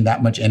producing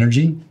that much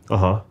energy,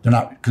 they're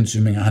not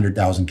consuming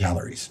 100,000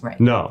 calories. Right.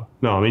 No.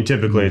 I mean,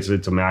 typically it's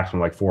a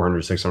maximum like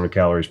 400, 600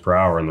 calories per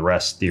hour, and the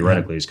rest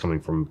theoretically is coming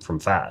from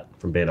fat,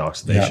 from beta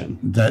oxidation.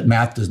 Yeah, that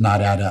math does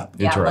not add up.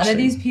 Yeah, a lot of Interesting.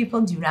 these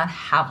people do not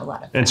have a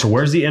lot of fat. And so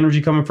where's the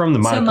energy coming from? The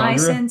mitochondria? So my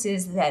sense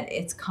is that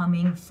it's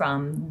coming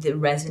from the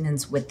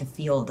resonance with the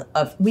field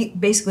of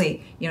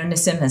basically, you know,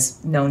 Nassim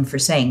is known for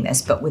saying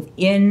this, but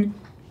within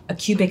a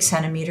cubic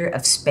centimeter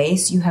of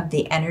space, you have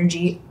the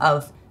energy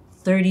of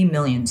 30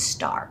 million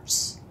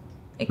stars,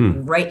 like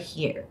right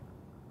here,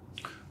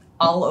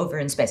 all over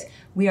in space.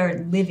 We are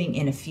living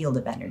in a field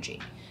of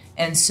energy.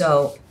 And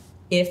so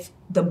if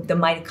the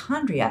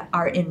mitochondria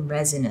are in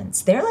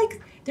resonance, they're like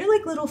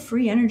little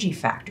free energy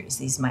factories,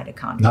 these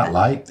mitochondria. Not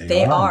like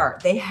they are.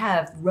 They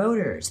have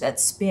rotors that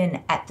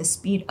spin at the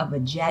speed of a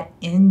jet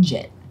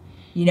engine,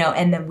 you know,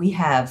 and then we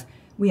have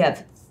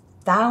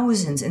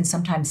thousands and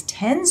sometimes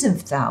tens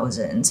of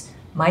thousands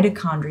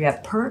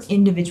mitochondria per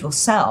individual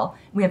cell.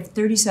 We have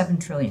 37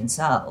 trillion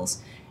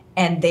cells,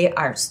 and they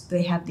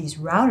have these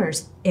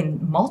routers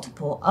in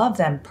multiple of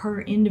them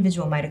per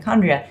individual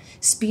mitochondria,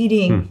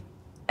 speeding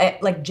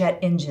at like jet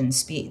engine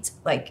speeds,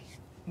 like,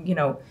 you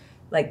know,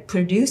 like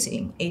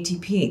producing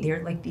ATP.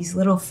 They're like these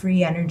little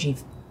free energy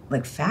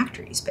like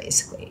factories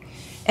basically.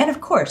 And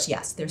of course,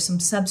 yes, there's some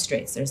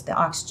substrates. There's the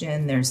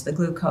oxygen, there's the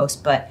glucose,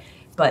 but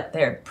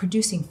they're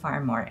producing far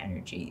more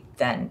energy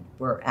than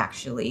we're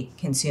actually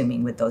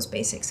consuming with those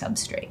basic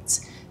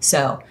substrates.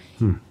 So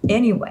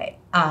anyway,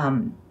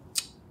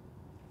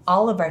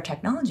 all of our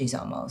technologies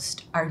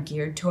almost are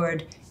geared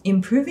toward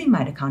improving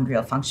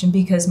mitochondrial function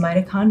because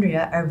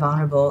mitochondria are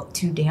vulnerable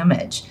to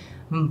damage.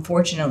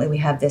 Unfortunately, we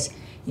have this,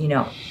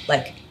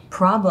 like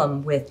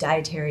problem with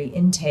dietary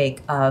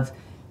intake of,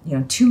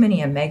 too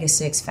many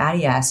omega-6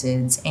 fatty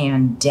acids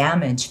and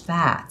damaged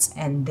fats,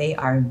 and they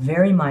are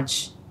very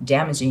much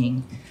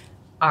damaging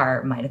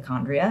our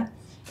mitochondria.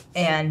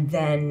 And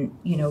then,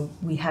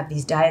 we have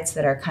these diets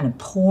that are kind of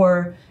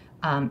poor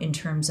in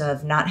terms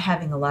of not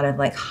having a lot of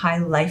like high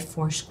life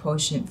force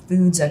quotient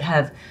foods that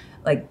have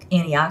like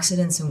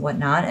antioxidants and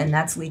whatnot, and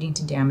that's leading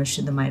to damage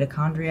to the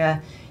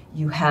mitochondria.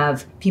 You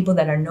have people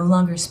that are no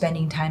longer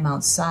spending time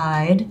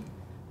outside,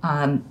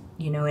 and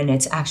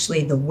it's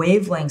actually the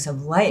wavelengths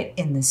of light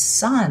in the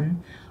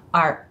sun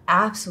are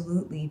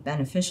absolutely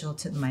beneficial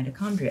to the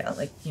mitochondria.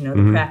 Like,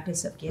 the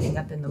practice of getting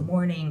up in the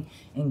morning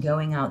and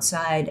going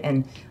outside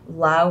and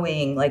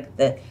allowing like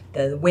the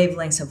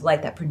wavelengths of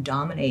light that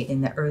predominate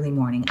in the early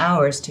morning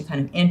hours to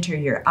kind of enter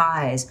your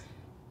eyes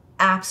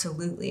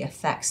absolutely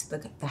affects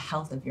the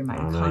health of your mitochondria.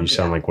 I don't know, you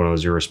sound like one of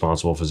those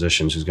irresponsible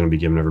physicians who's going to be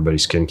giving everybody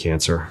skin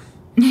cancer.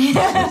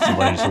 That's the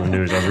latest in the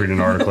news. I was reading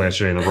an article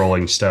yesterday in the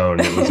Rolling Stone,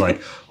 and it was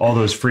like all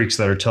those freaks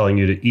that are telling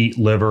you to eat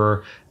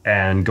liver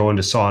and go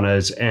into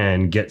saunas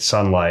and get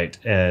sunlight,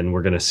 and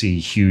we're going to see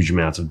huge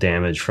amounts of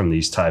damage from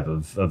these type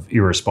of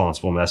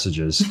irresponsible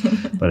messages.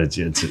 But it's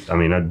I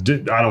mean, I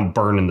don't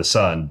burn in the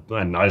sun,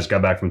 and I just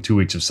got back from 2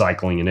 weeks of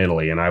cycling in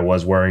Italy, and I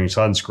was wearing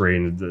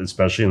sunscreen,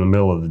 especially in the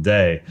middle of the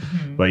day.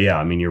 But yeah,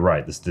 I mean, you're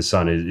right. The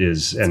sun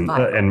is and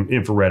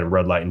infrared and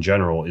red light in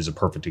general is a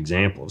perfect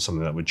example of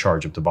something that would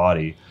charge up the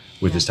body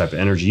with this type of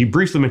energy. You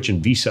briefly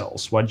mentioned V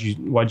cells. Why'd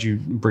you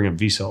bring up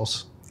V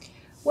cells?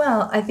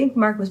 Well, I think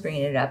Mark was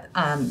bringing it up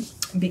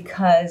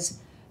because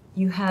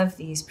you have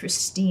these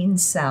pristine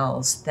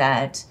cells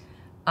that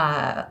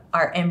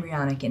are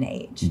embryonic in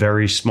age.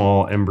 Very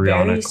small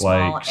embryonic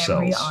cells.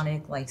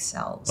 Embryonic-like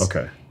cells.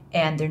 Okay.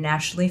 And they're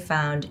naturally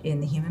found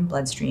in the human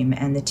bloodstream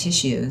and the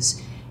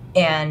tissues,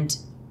 and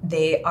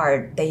they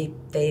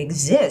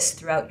exist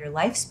throughout your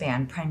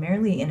lifespan,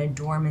 primarily in a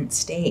dormant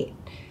state.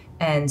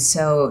 And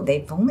so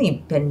they've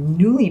only been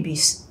newly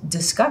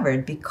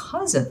discovered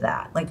because of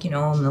that, like, in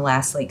the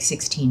last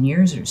 16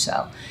 years or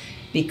so.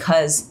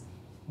 Because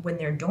when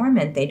they're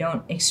dormant, they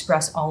don't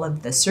express all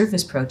of the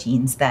surface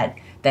proteins that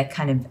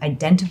kind of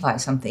identify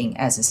something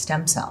as a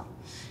stem cell.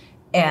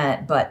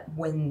 But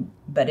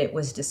it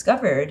was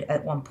discovered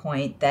at one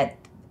point that,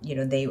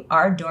 they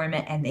are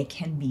dormant and they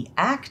can be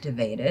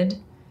activated.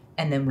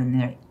 And then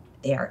when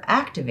they are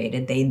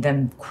activated, they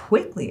then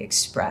quickly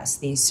express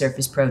these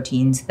surface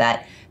proteins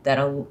that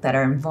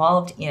are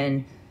involved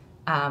in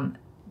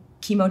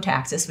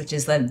chemotaxis, which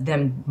is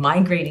them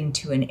migrating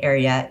to an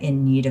area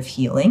in need of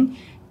healing,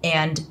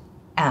 and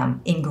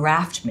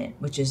engraftment,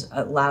 which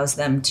allows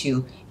them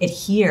to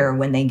adhere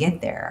when they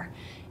get there.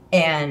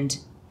 And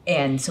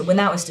so when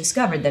that was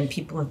discovered, then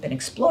people have been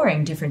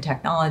exploring different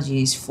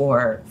technologies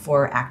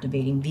for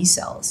activating V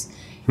cells.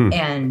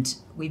 And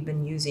we've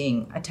been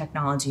using a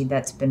technology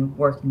that's been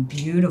working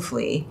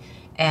beautifully,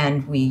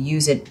 and we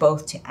use it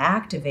both to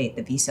activate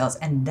the V cells,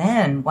 and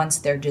then once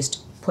they're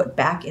just put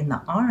back in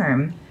the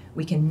arm,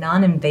 we can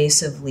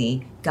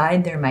non-invasively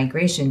guide their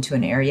migration to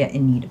an area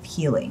in need of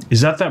healing. Is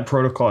that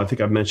protocol I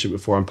think I've mentioned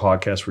before on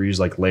podcasts where you use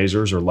like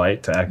lasers or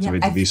light to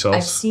activate the V cells?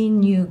 I've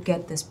seen you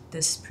get this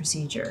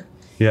procedure.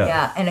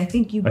 Yeah, and I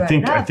think you brought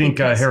it up. I think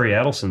Harry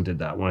Adelson did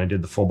that when I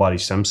did the full body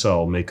stem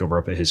cell makeover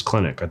up at his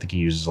clinic. I think he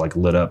uses like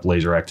lit up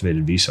laser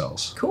activated V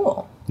cells.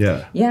 Cool.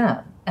 Yeah.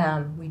 Yeah,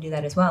 we do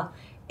that as well.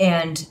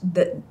 And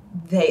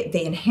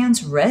they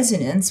enhance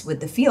resonance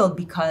with the field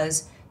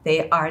because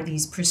they are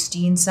these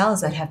pristine cells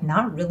that have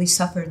not really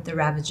suffered the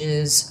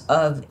ravages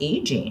of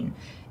aging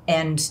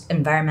and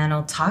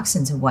environmental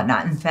toxins and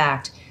whatnot. In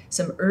fact,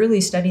 some early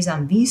studies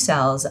on V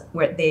cells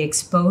where they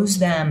expose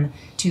them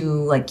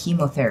to like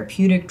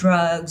chemotherapeutic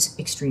drugs,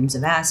 extremes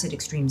of acid,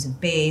 extremes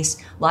of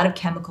base, a lot of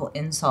chemical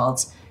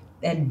insults,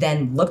 and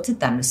then looked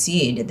at them to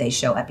see, did they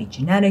show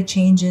epigenetic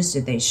changes?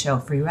 Did they show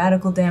free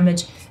radical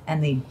damage?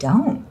 And they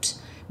don't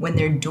when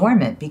they're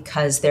dormant,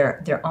 because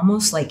they're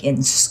almost like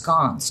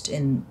ensconced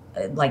in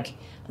like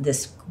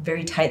this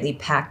very tightly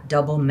packed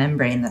double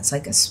membrane that's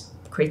like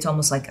creates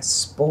almost like a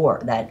spore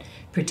that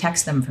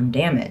protects them from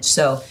damage.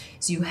 So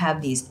you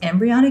have these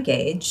embryonic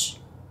age,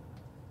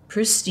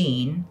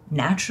 pristine,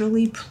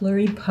 naturally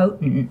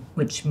pluripotent,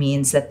 which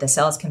means that the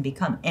cells can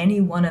become any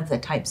one of the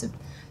types of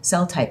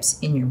cell types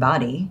in your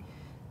body,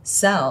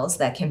 cells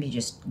that can be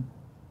just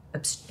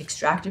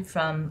extracted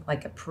from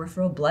like a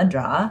peripheral blood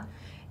draw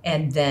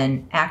and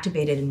then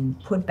activated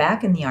and put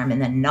back in the arm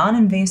and then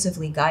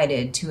non-invasively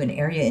guided to an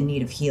area in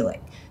need of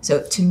healing.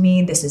 So to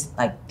me, this is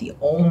like the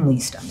only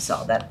stem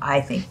cell that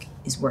I think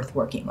is worth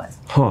working with.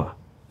 Huh.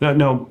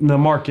 No,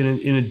 Mark,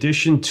 in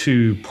addition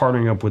to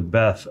partnering up with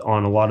Beth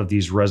on a lot of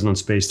these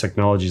resonance-based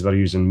technologies that are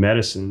used in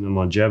medicine and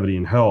longevity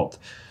and health,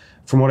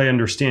 from what I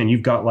understand,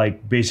 you've got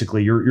like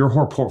basically your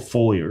whole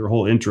portfolio, your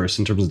whole interest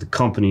in terms of the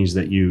companies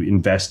that you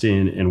invest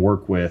in and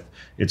work with.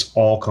 It's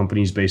all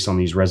companies based on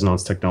these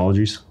resonance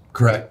technologies.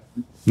 Correct.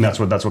 And that's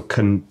what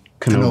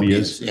Kenobi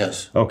is.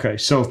 Yes. Okay,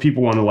 so if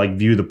people want to like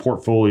view the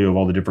portfolio of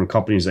all the different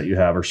companies that you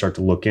have, or start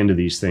to look into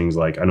these things,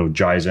 like I know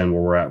Jaizen,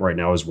 where we're at right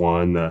now, is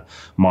one. The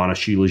Mana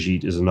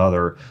Shilajit is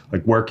another.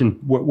 Like,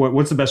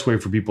 what's the best way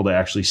for people to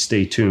actually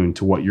stay tuned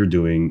to what you're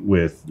doing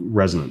with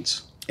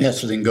resonance? Yeah,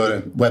 so they can go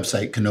to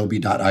website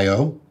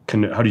kenobi.io.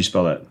 How do you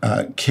spell that?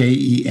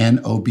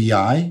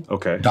 KENOBI.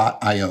 Okay.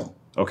 .io.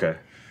 Okay.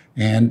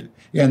 And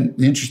the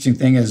interesting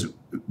thing is,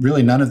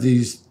 really none of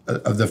these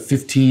of the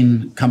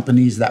 15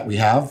 companies that we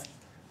have,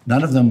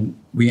 none of them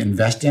we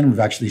invest in. We've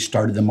actually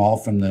started them all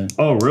from the.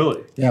 Oh,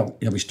 really? Yeah,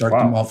 we start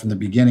them all from the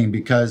beginning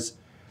because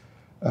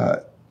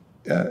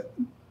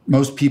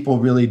most people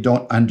really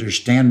don't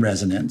understand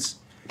resonance,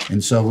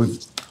 and so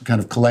we've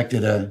kind of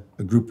collected a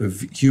group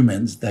of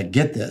humans that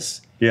get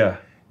this. Yeah.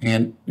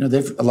 And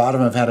a lot of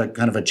them have had a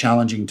kind of a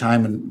challenging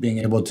time in being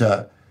able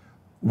to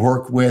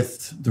work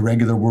with the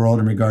regular world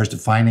in regards to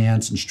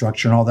finance and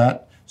structure and all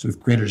that. So we've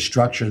created a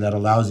structure that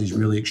allows these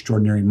really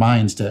extraordinary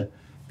minds to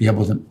be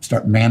able to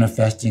start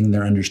manifesting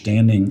their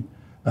understanding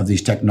of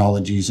these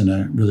technologies in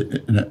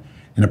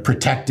a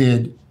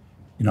protected,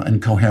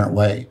 and coherent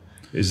way.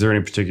 Is there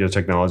any particular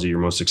technology you're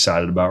most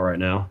excited about right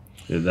now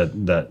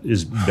that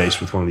is based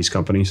with one of these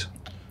companies?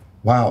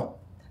 Wow,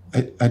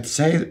 I'd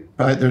say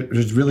probably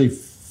there's really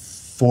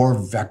four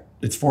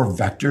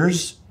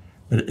vectors,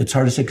 but it's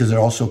hard to say because they're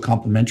also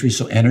complementary.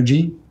 So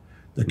energy,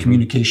 the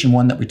communication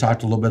one that we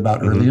talked a little bit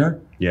about earlier,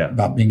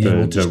 about being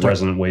able to the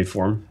resonant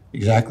waveform.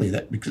 Exactly,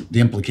 that because the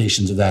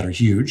implications of that are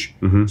huge,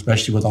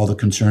 especially with all the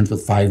concerns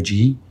with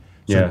 5G.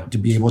 So to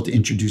be able to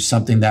introduce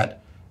something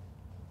that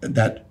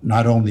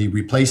not only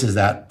replaces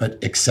that but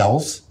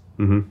excels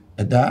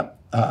at that.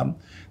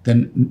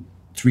 Then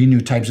 3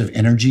 new types of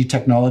energy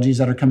technologies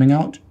that are coming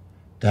out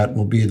that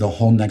will be the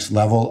whole next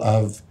level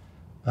of,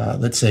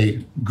 let's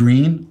say,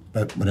 green,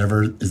 but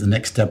whatever is the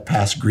next step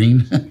past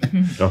green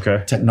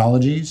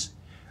technologies.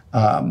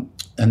 And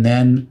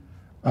then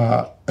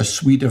a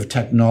suite of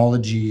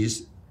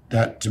technologies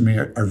that to me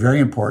are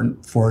very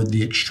important for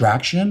the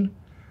extraction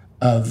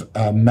of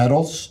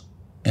metals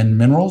and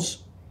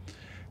minerals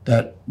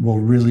that will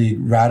really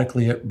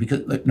radically,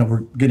 because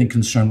we're getting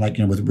concerned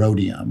with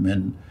rhodium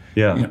and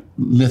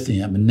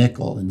lithium and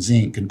nickel and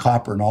zinc and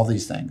copper and all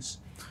these things.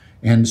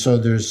 And so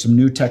there's some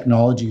new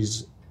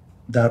technologies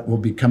that will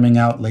be coming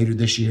out later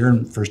this year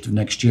and first of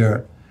next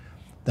year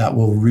that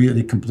will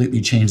really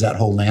completely change that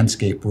whole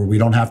landscape, where we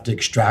don't have to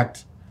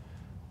extract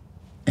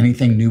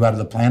anything new out of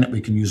the planet. We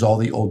can use all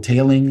the old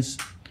tailings.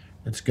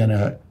 It's going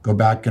to go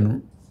back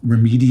and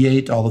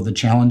remediate all of the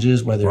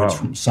challenges, whether it's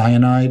from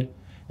cyanide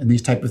and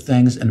these type of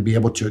things, and be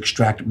able to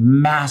extract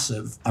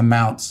massive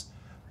amounts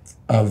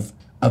of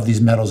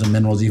these metals and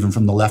minerals, even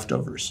from the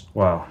leftovers.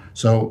 Wow.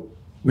 So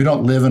we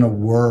don't live in a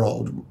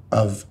world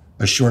of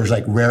a shortage.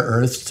 Like rare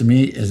earths, to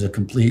me, is a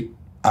complete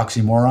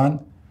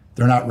oxymoron.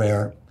 They're not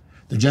rare.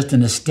 They're just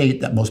in a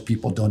state that most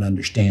people don't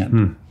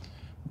understand.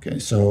 Okay,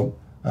 so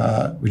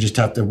we just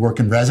have to work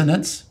in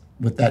resonance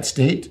with that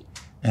state,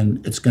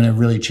 and it's going to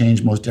really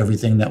change most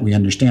everything that we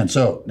understand.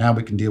 So now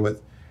we can deal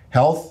with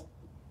health,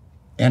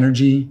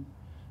 energy,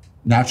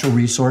 natural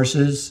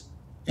resources,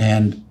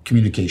 and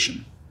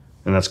communication.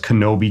 And that's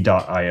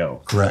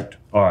kenobi.io. Correct.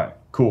 All right,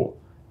 cool.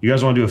 You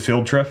guys want to do a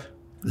field trip?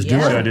 Let's do it.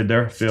 See what I did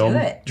there? Field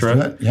trip?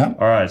 Let's do it. Yeah.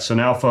 All right, so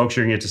now, folks,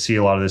 you're going to get to see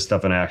a lot of this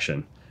stuff in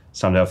action. It's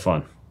time to have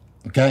fun.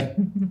 Okay.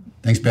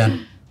 Thanks,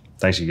 Ben.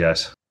 Thanks, you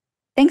guys.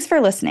 Thanks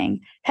for listening.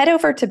 Head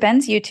over to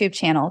Ben's YouTube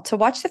channel to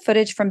watch the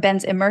footage from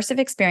Ben's immersive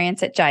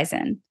experience at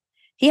Jaizen.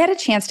 He had a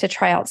chance to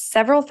try out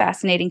several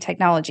fascinating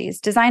technologies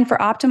designed for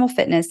optimal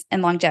fitness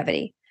and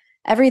longevity.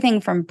 Everything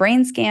from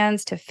brain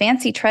scans to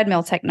fancy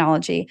treadmill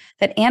technology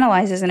that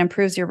analyzes and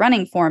improves your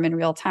running form in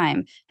real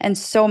time, and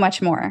so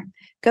much more.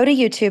 Go to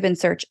YouTube and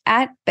search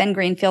 @Ben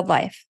Greenfield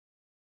Life.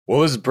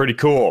 Well, this is pretty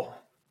cool.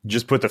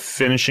 Just put the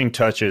finishing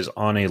touches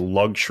on a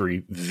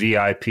luxury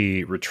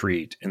VIP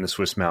retreat in the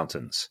Swiss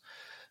mountains.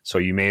 So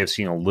you may have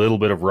seen a little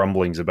bit of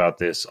rumblings about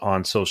this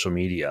on social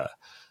media,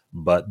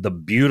 but the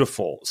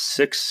beautiful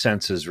Six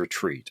Senses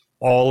retreat,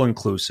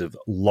 all-inclusive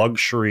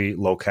luxury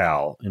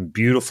locale in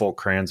beautiful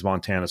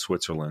Crans-Montana,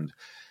 Switzerland,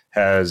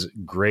 has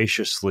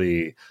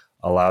graciously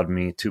allowed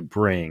me to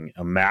bring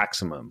a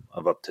maximum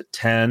of up to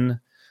 10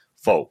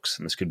 folks,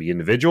 and this could be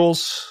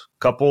individuals,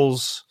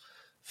 couples,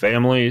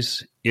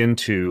 families,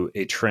 into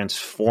a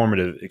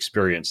transformative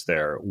experience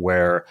there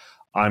where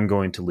I'm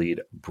going to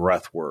lead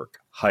breath work,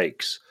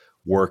 hikes,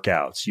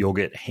 workouts. You'll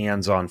get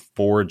hands-on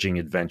foraging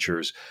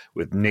adventures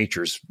with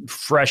nature's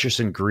freshest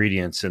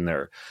ingredients in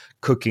their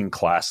cooking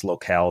class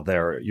locale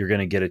there. You're going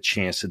to get a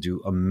chance to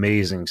do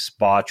amazing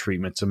spa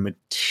treatments, a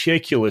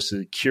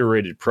meticulously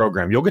curated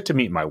program. You'll get to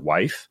meet my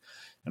wife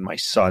and my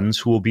sons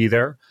who will be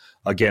there.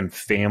 Again,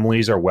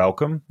 families are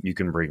welcome. You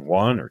can bring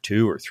 1 or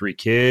 2 or 3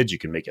 kids. You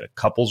can make it a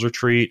couples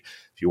retreat.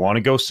 If you want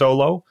to go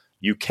solo,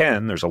 you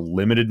can. There's a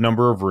limited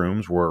number of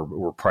rooms. We're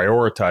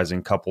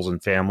prioritizing couples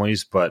and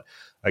families. But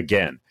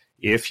again,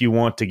 if you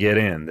want to get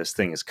in, this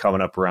thing is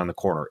coming up around the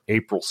corner,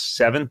 April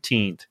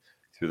 17th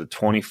through the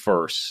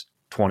 21st,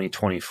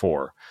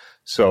 2024.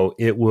 So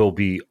it will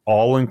be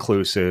all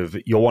inclusive.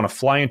 You'll want to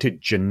fly into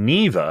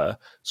Geneva,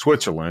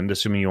 Switzerland,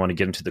 assuming you want to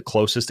get into the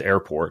closest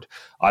airport.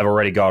 I've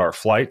already got our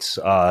flights.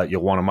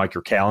 You'll want to mark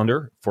your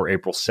calendar for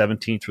April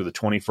 17th through the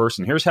 21st.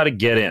 And here's how to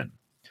get in.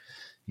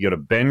 You go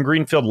to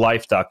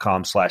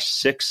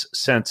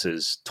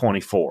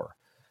bengreenfieldlife.com/6senses24.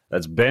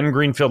 That's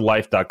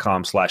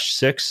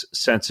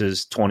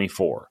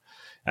bengreenfieldlife.com/6senses24.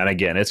 And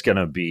again, it's going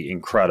to be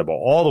incredible,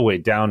 all the way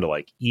down to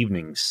like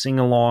evening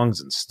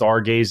sing-alongs and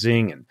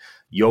stargazing and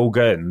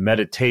yoga and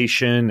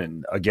meditation.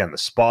 And again, the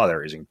spa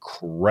there is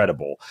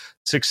incredible.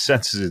 Six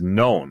Senses is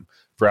known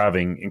for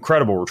having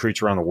incredible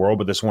retreats around the world,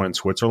 but this one in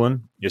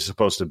Switzerland is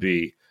supposed to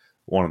be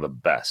one of the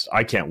best.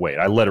 I can't wait.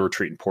 I led a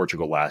retreat in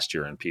Portugal last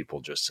year, and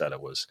people just said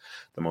it was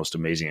the most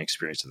amazing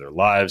experience of their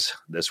lives.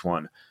 This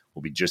one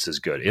will be just as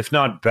good, if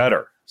not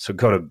better. So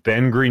go to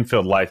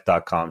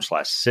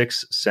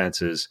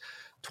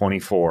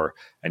bengreenfieldlife.com/6senses24,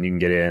 and you can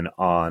get in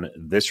on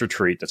this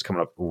retreat that's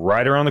coming up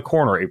right around the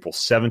corner, April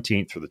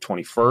 17th through the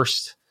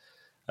 21st.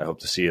 I hope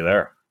to see you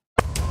there.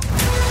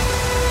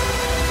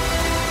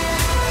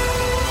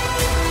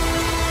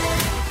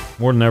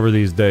 More than ever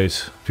these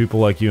days,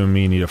 people like you and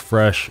me need a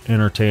fresh,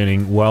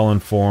 entertaining,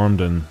 well-informed,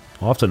 and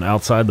often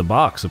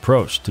outside-the-box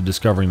approach to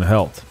discovering the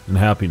health and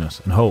happiness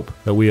and hope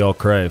that we all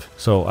crave.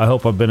 So I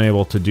hope I've been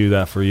able to do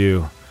that for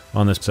you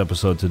on this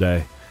episode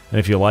today. And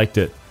if you liked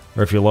it,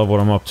 or if you love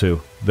what I'm up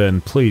to, then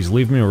please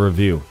leave me a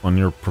review on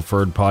your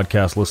preferred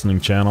podcast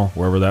listening channel,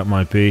 wherever that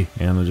might be,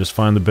 and just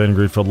find the Ben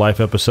Greenfield Life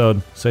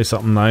episode. Say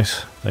something nice.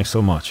 Thanks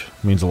so much.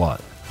 It means a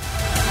lot.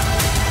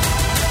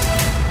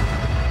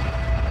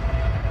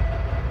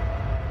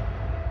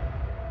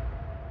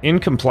 In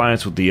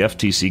compliance with the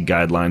FTC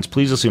guidelines,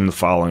 please assume the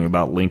following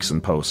about links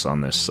and posts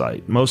on this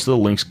site. Most of the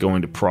links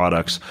going to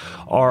products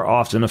are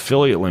often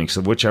affiliate links,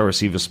 of which I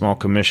receive a small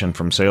commission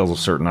from sales of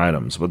certain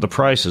items, but the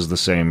price is the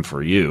same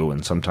for you,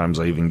 and sometimes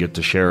I even get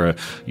to share a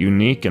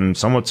unique and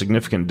somewhat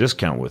significant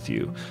discount with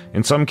you.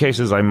 In some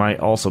cases, I might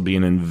also be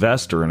an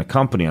investor in a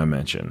company I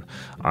mention.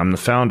 I'm the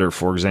founder,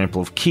 for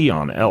example, of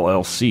Keon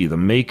LLC, the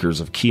makers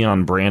of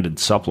Keon branded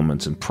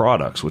supplements and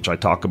products, which I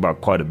talk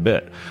about quite a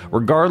bit.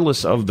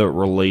 Regardless of the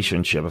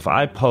relationship, if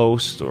I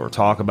post or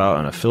talk about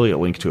an affiliate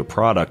link to a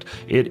product,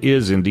 it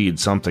is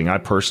indeed something I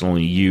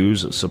personally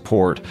use,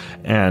 support,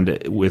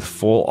 and with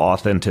full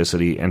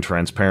authenticity and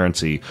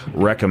transparency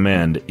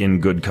recommend in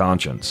good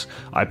conscience.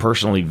 I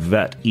personally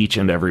vet each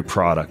and every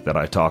product that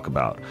I talk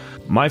about.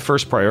 My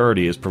first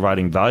priority is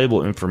providing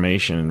valuable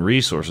information and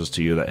resources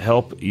to you that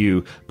help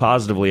you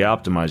positively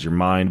optimize your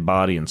mind,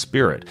 body, and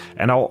spirit.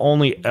 And I'll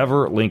only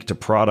ever link to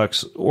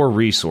products or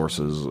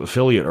resources,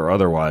 affiliate or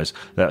otherwise,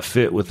 that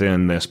fit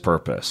within this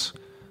purpose.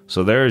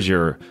 So there's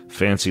your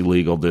fancy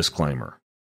legal disclaimer.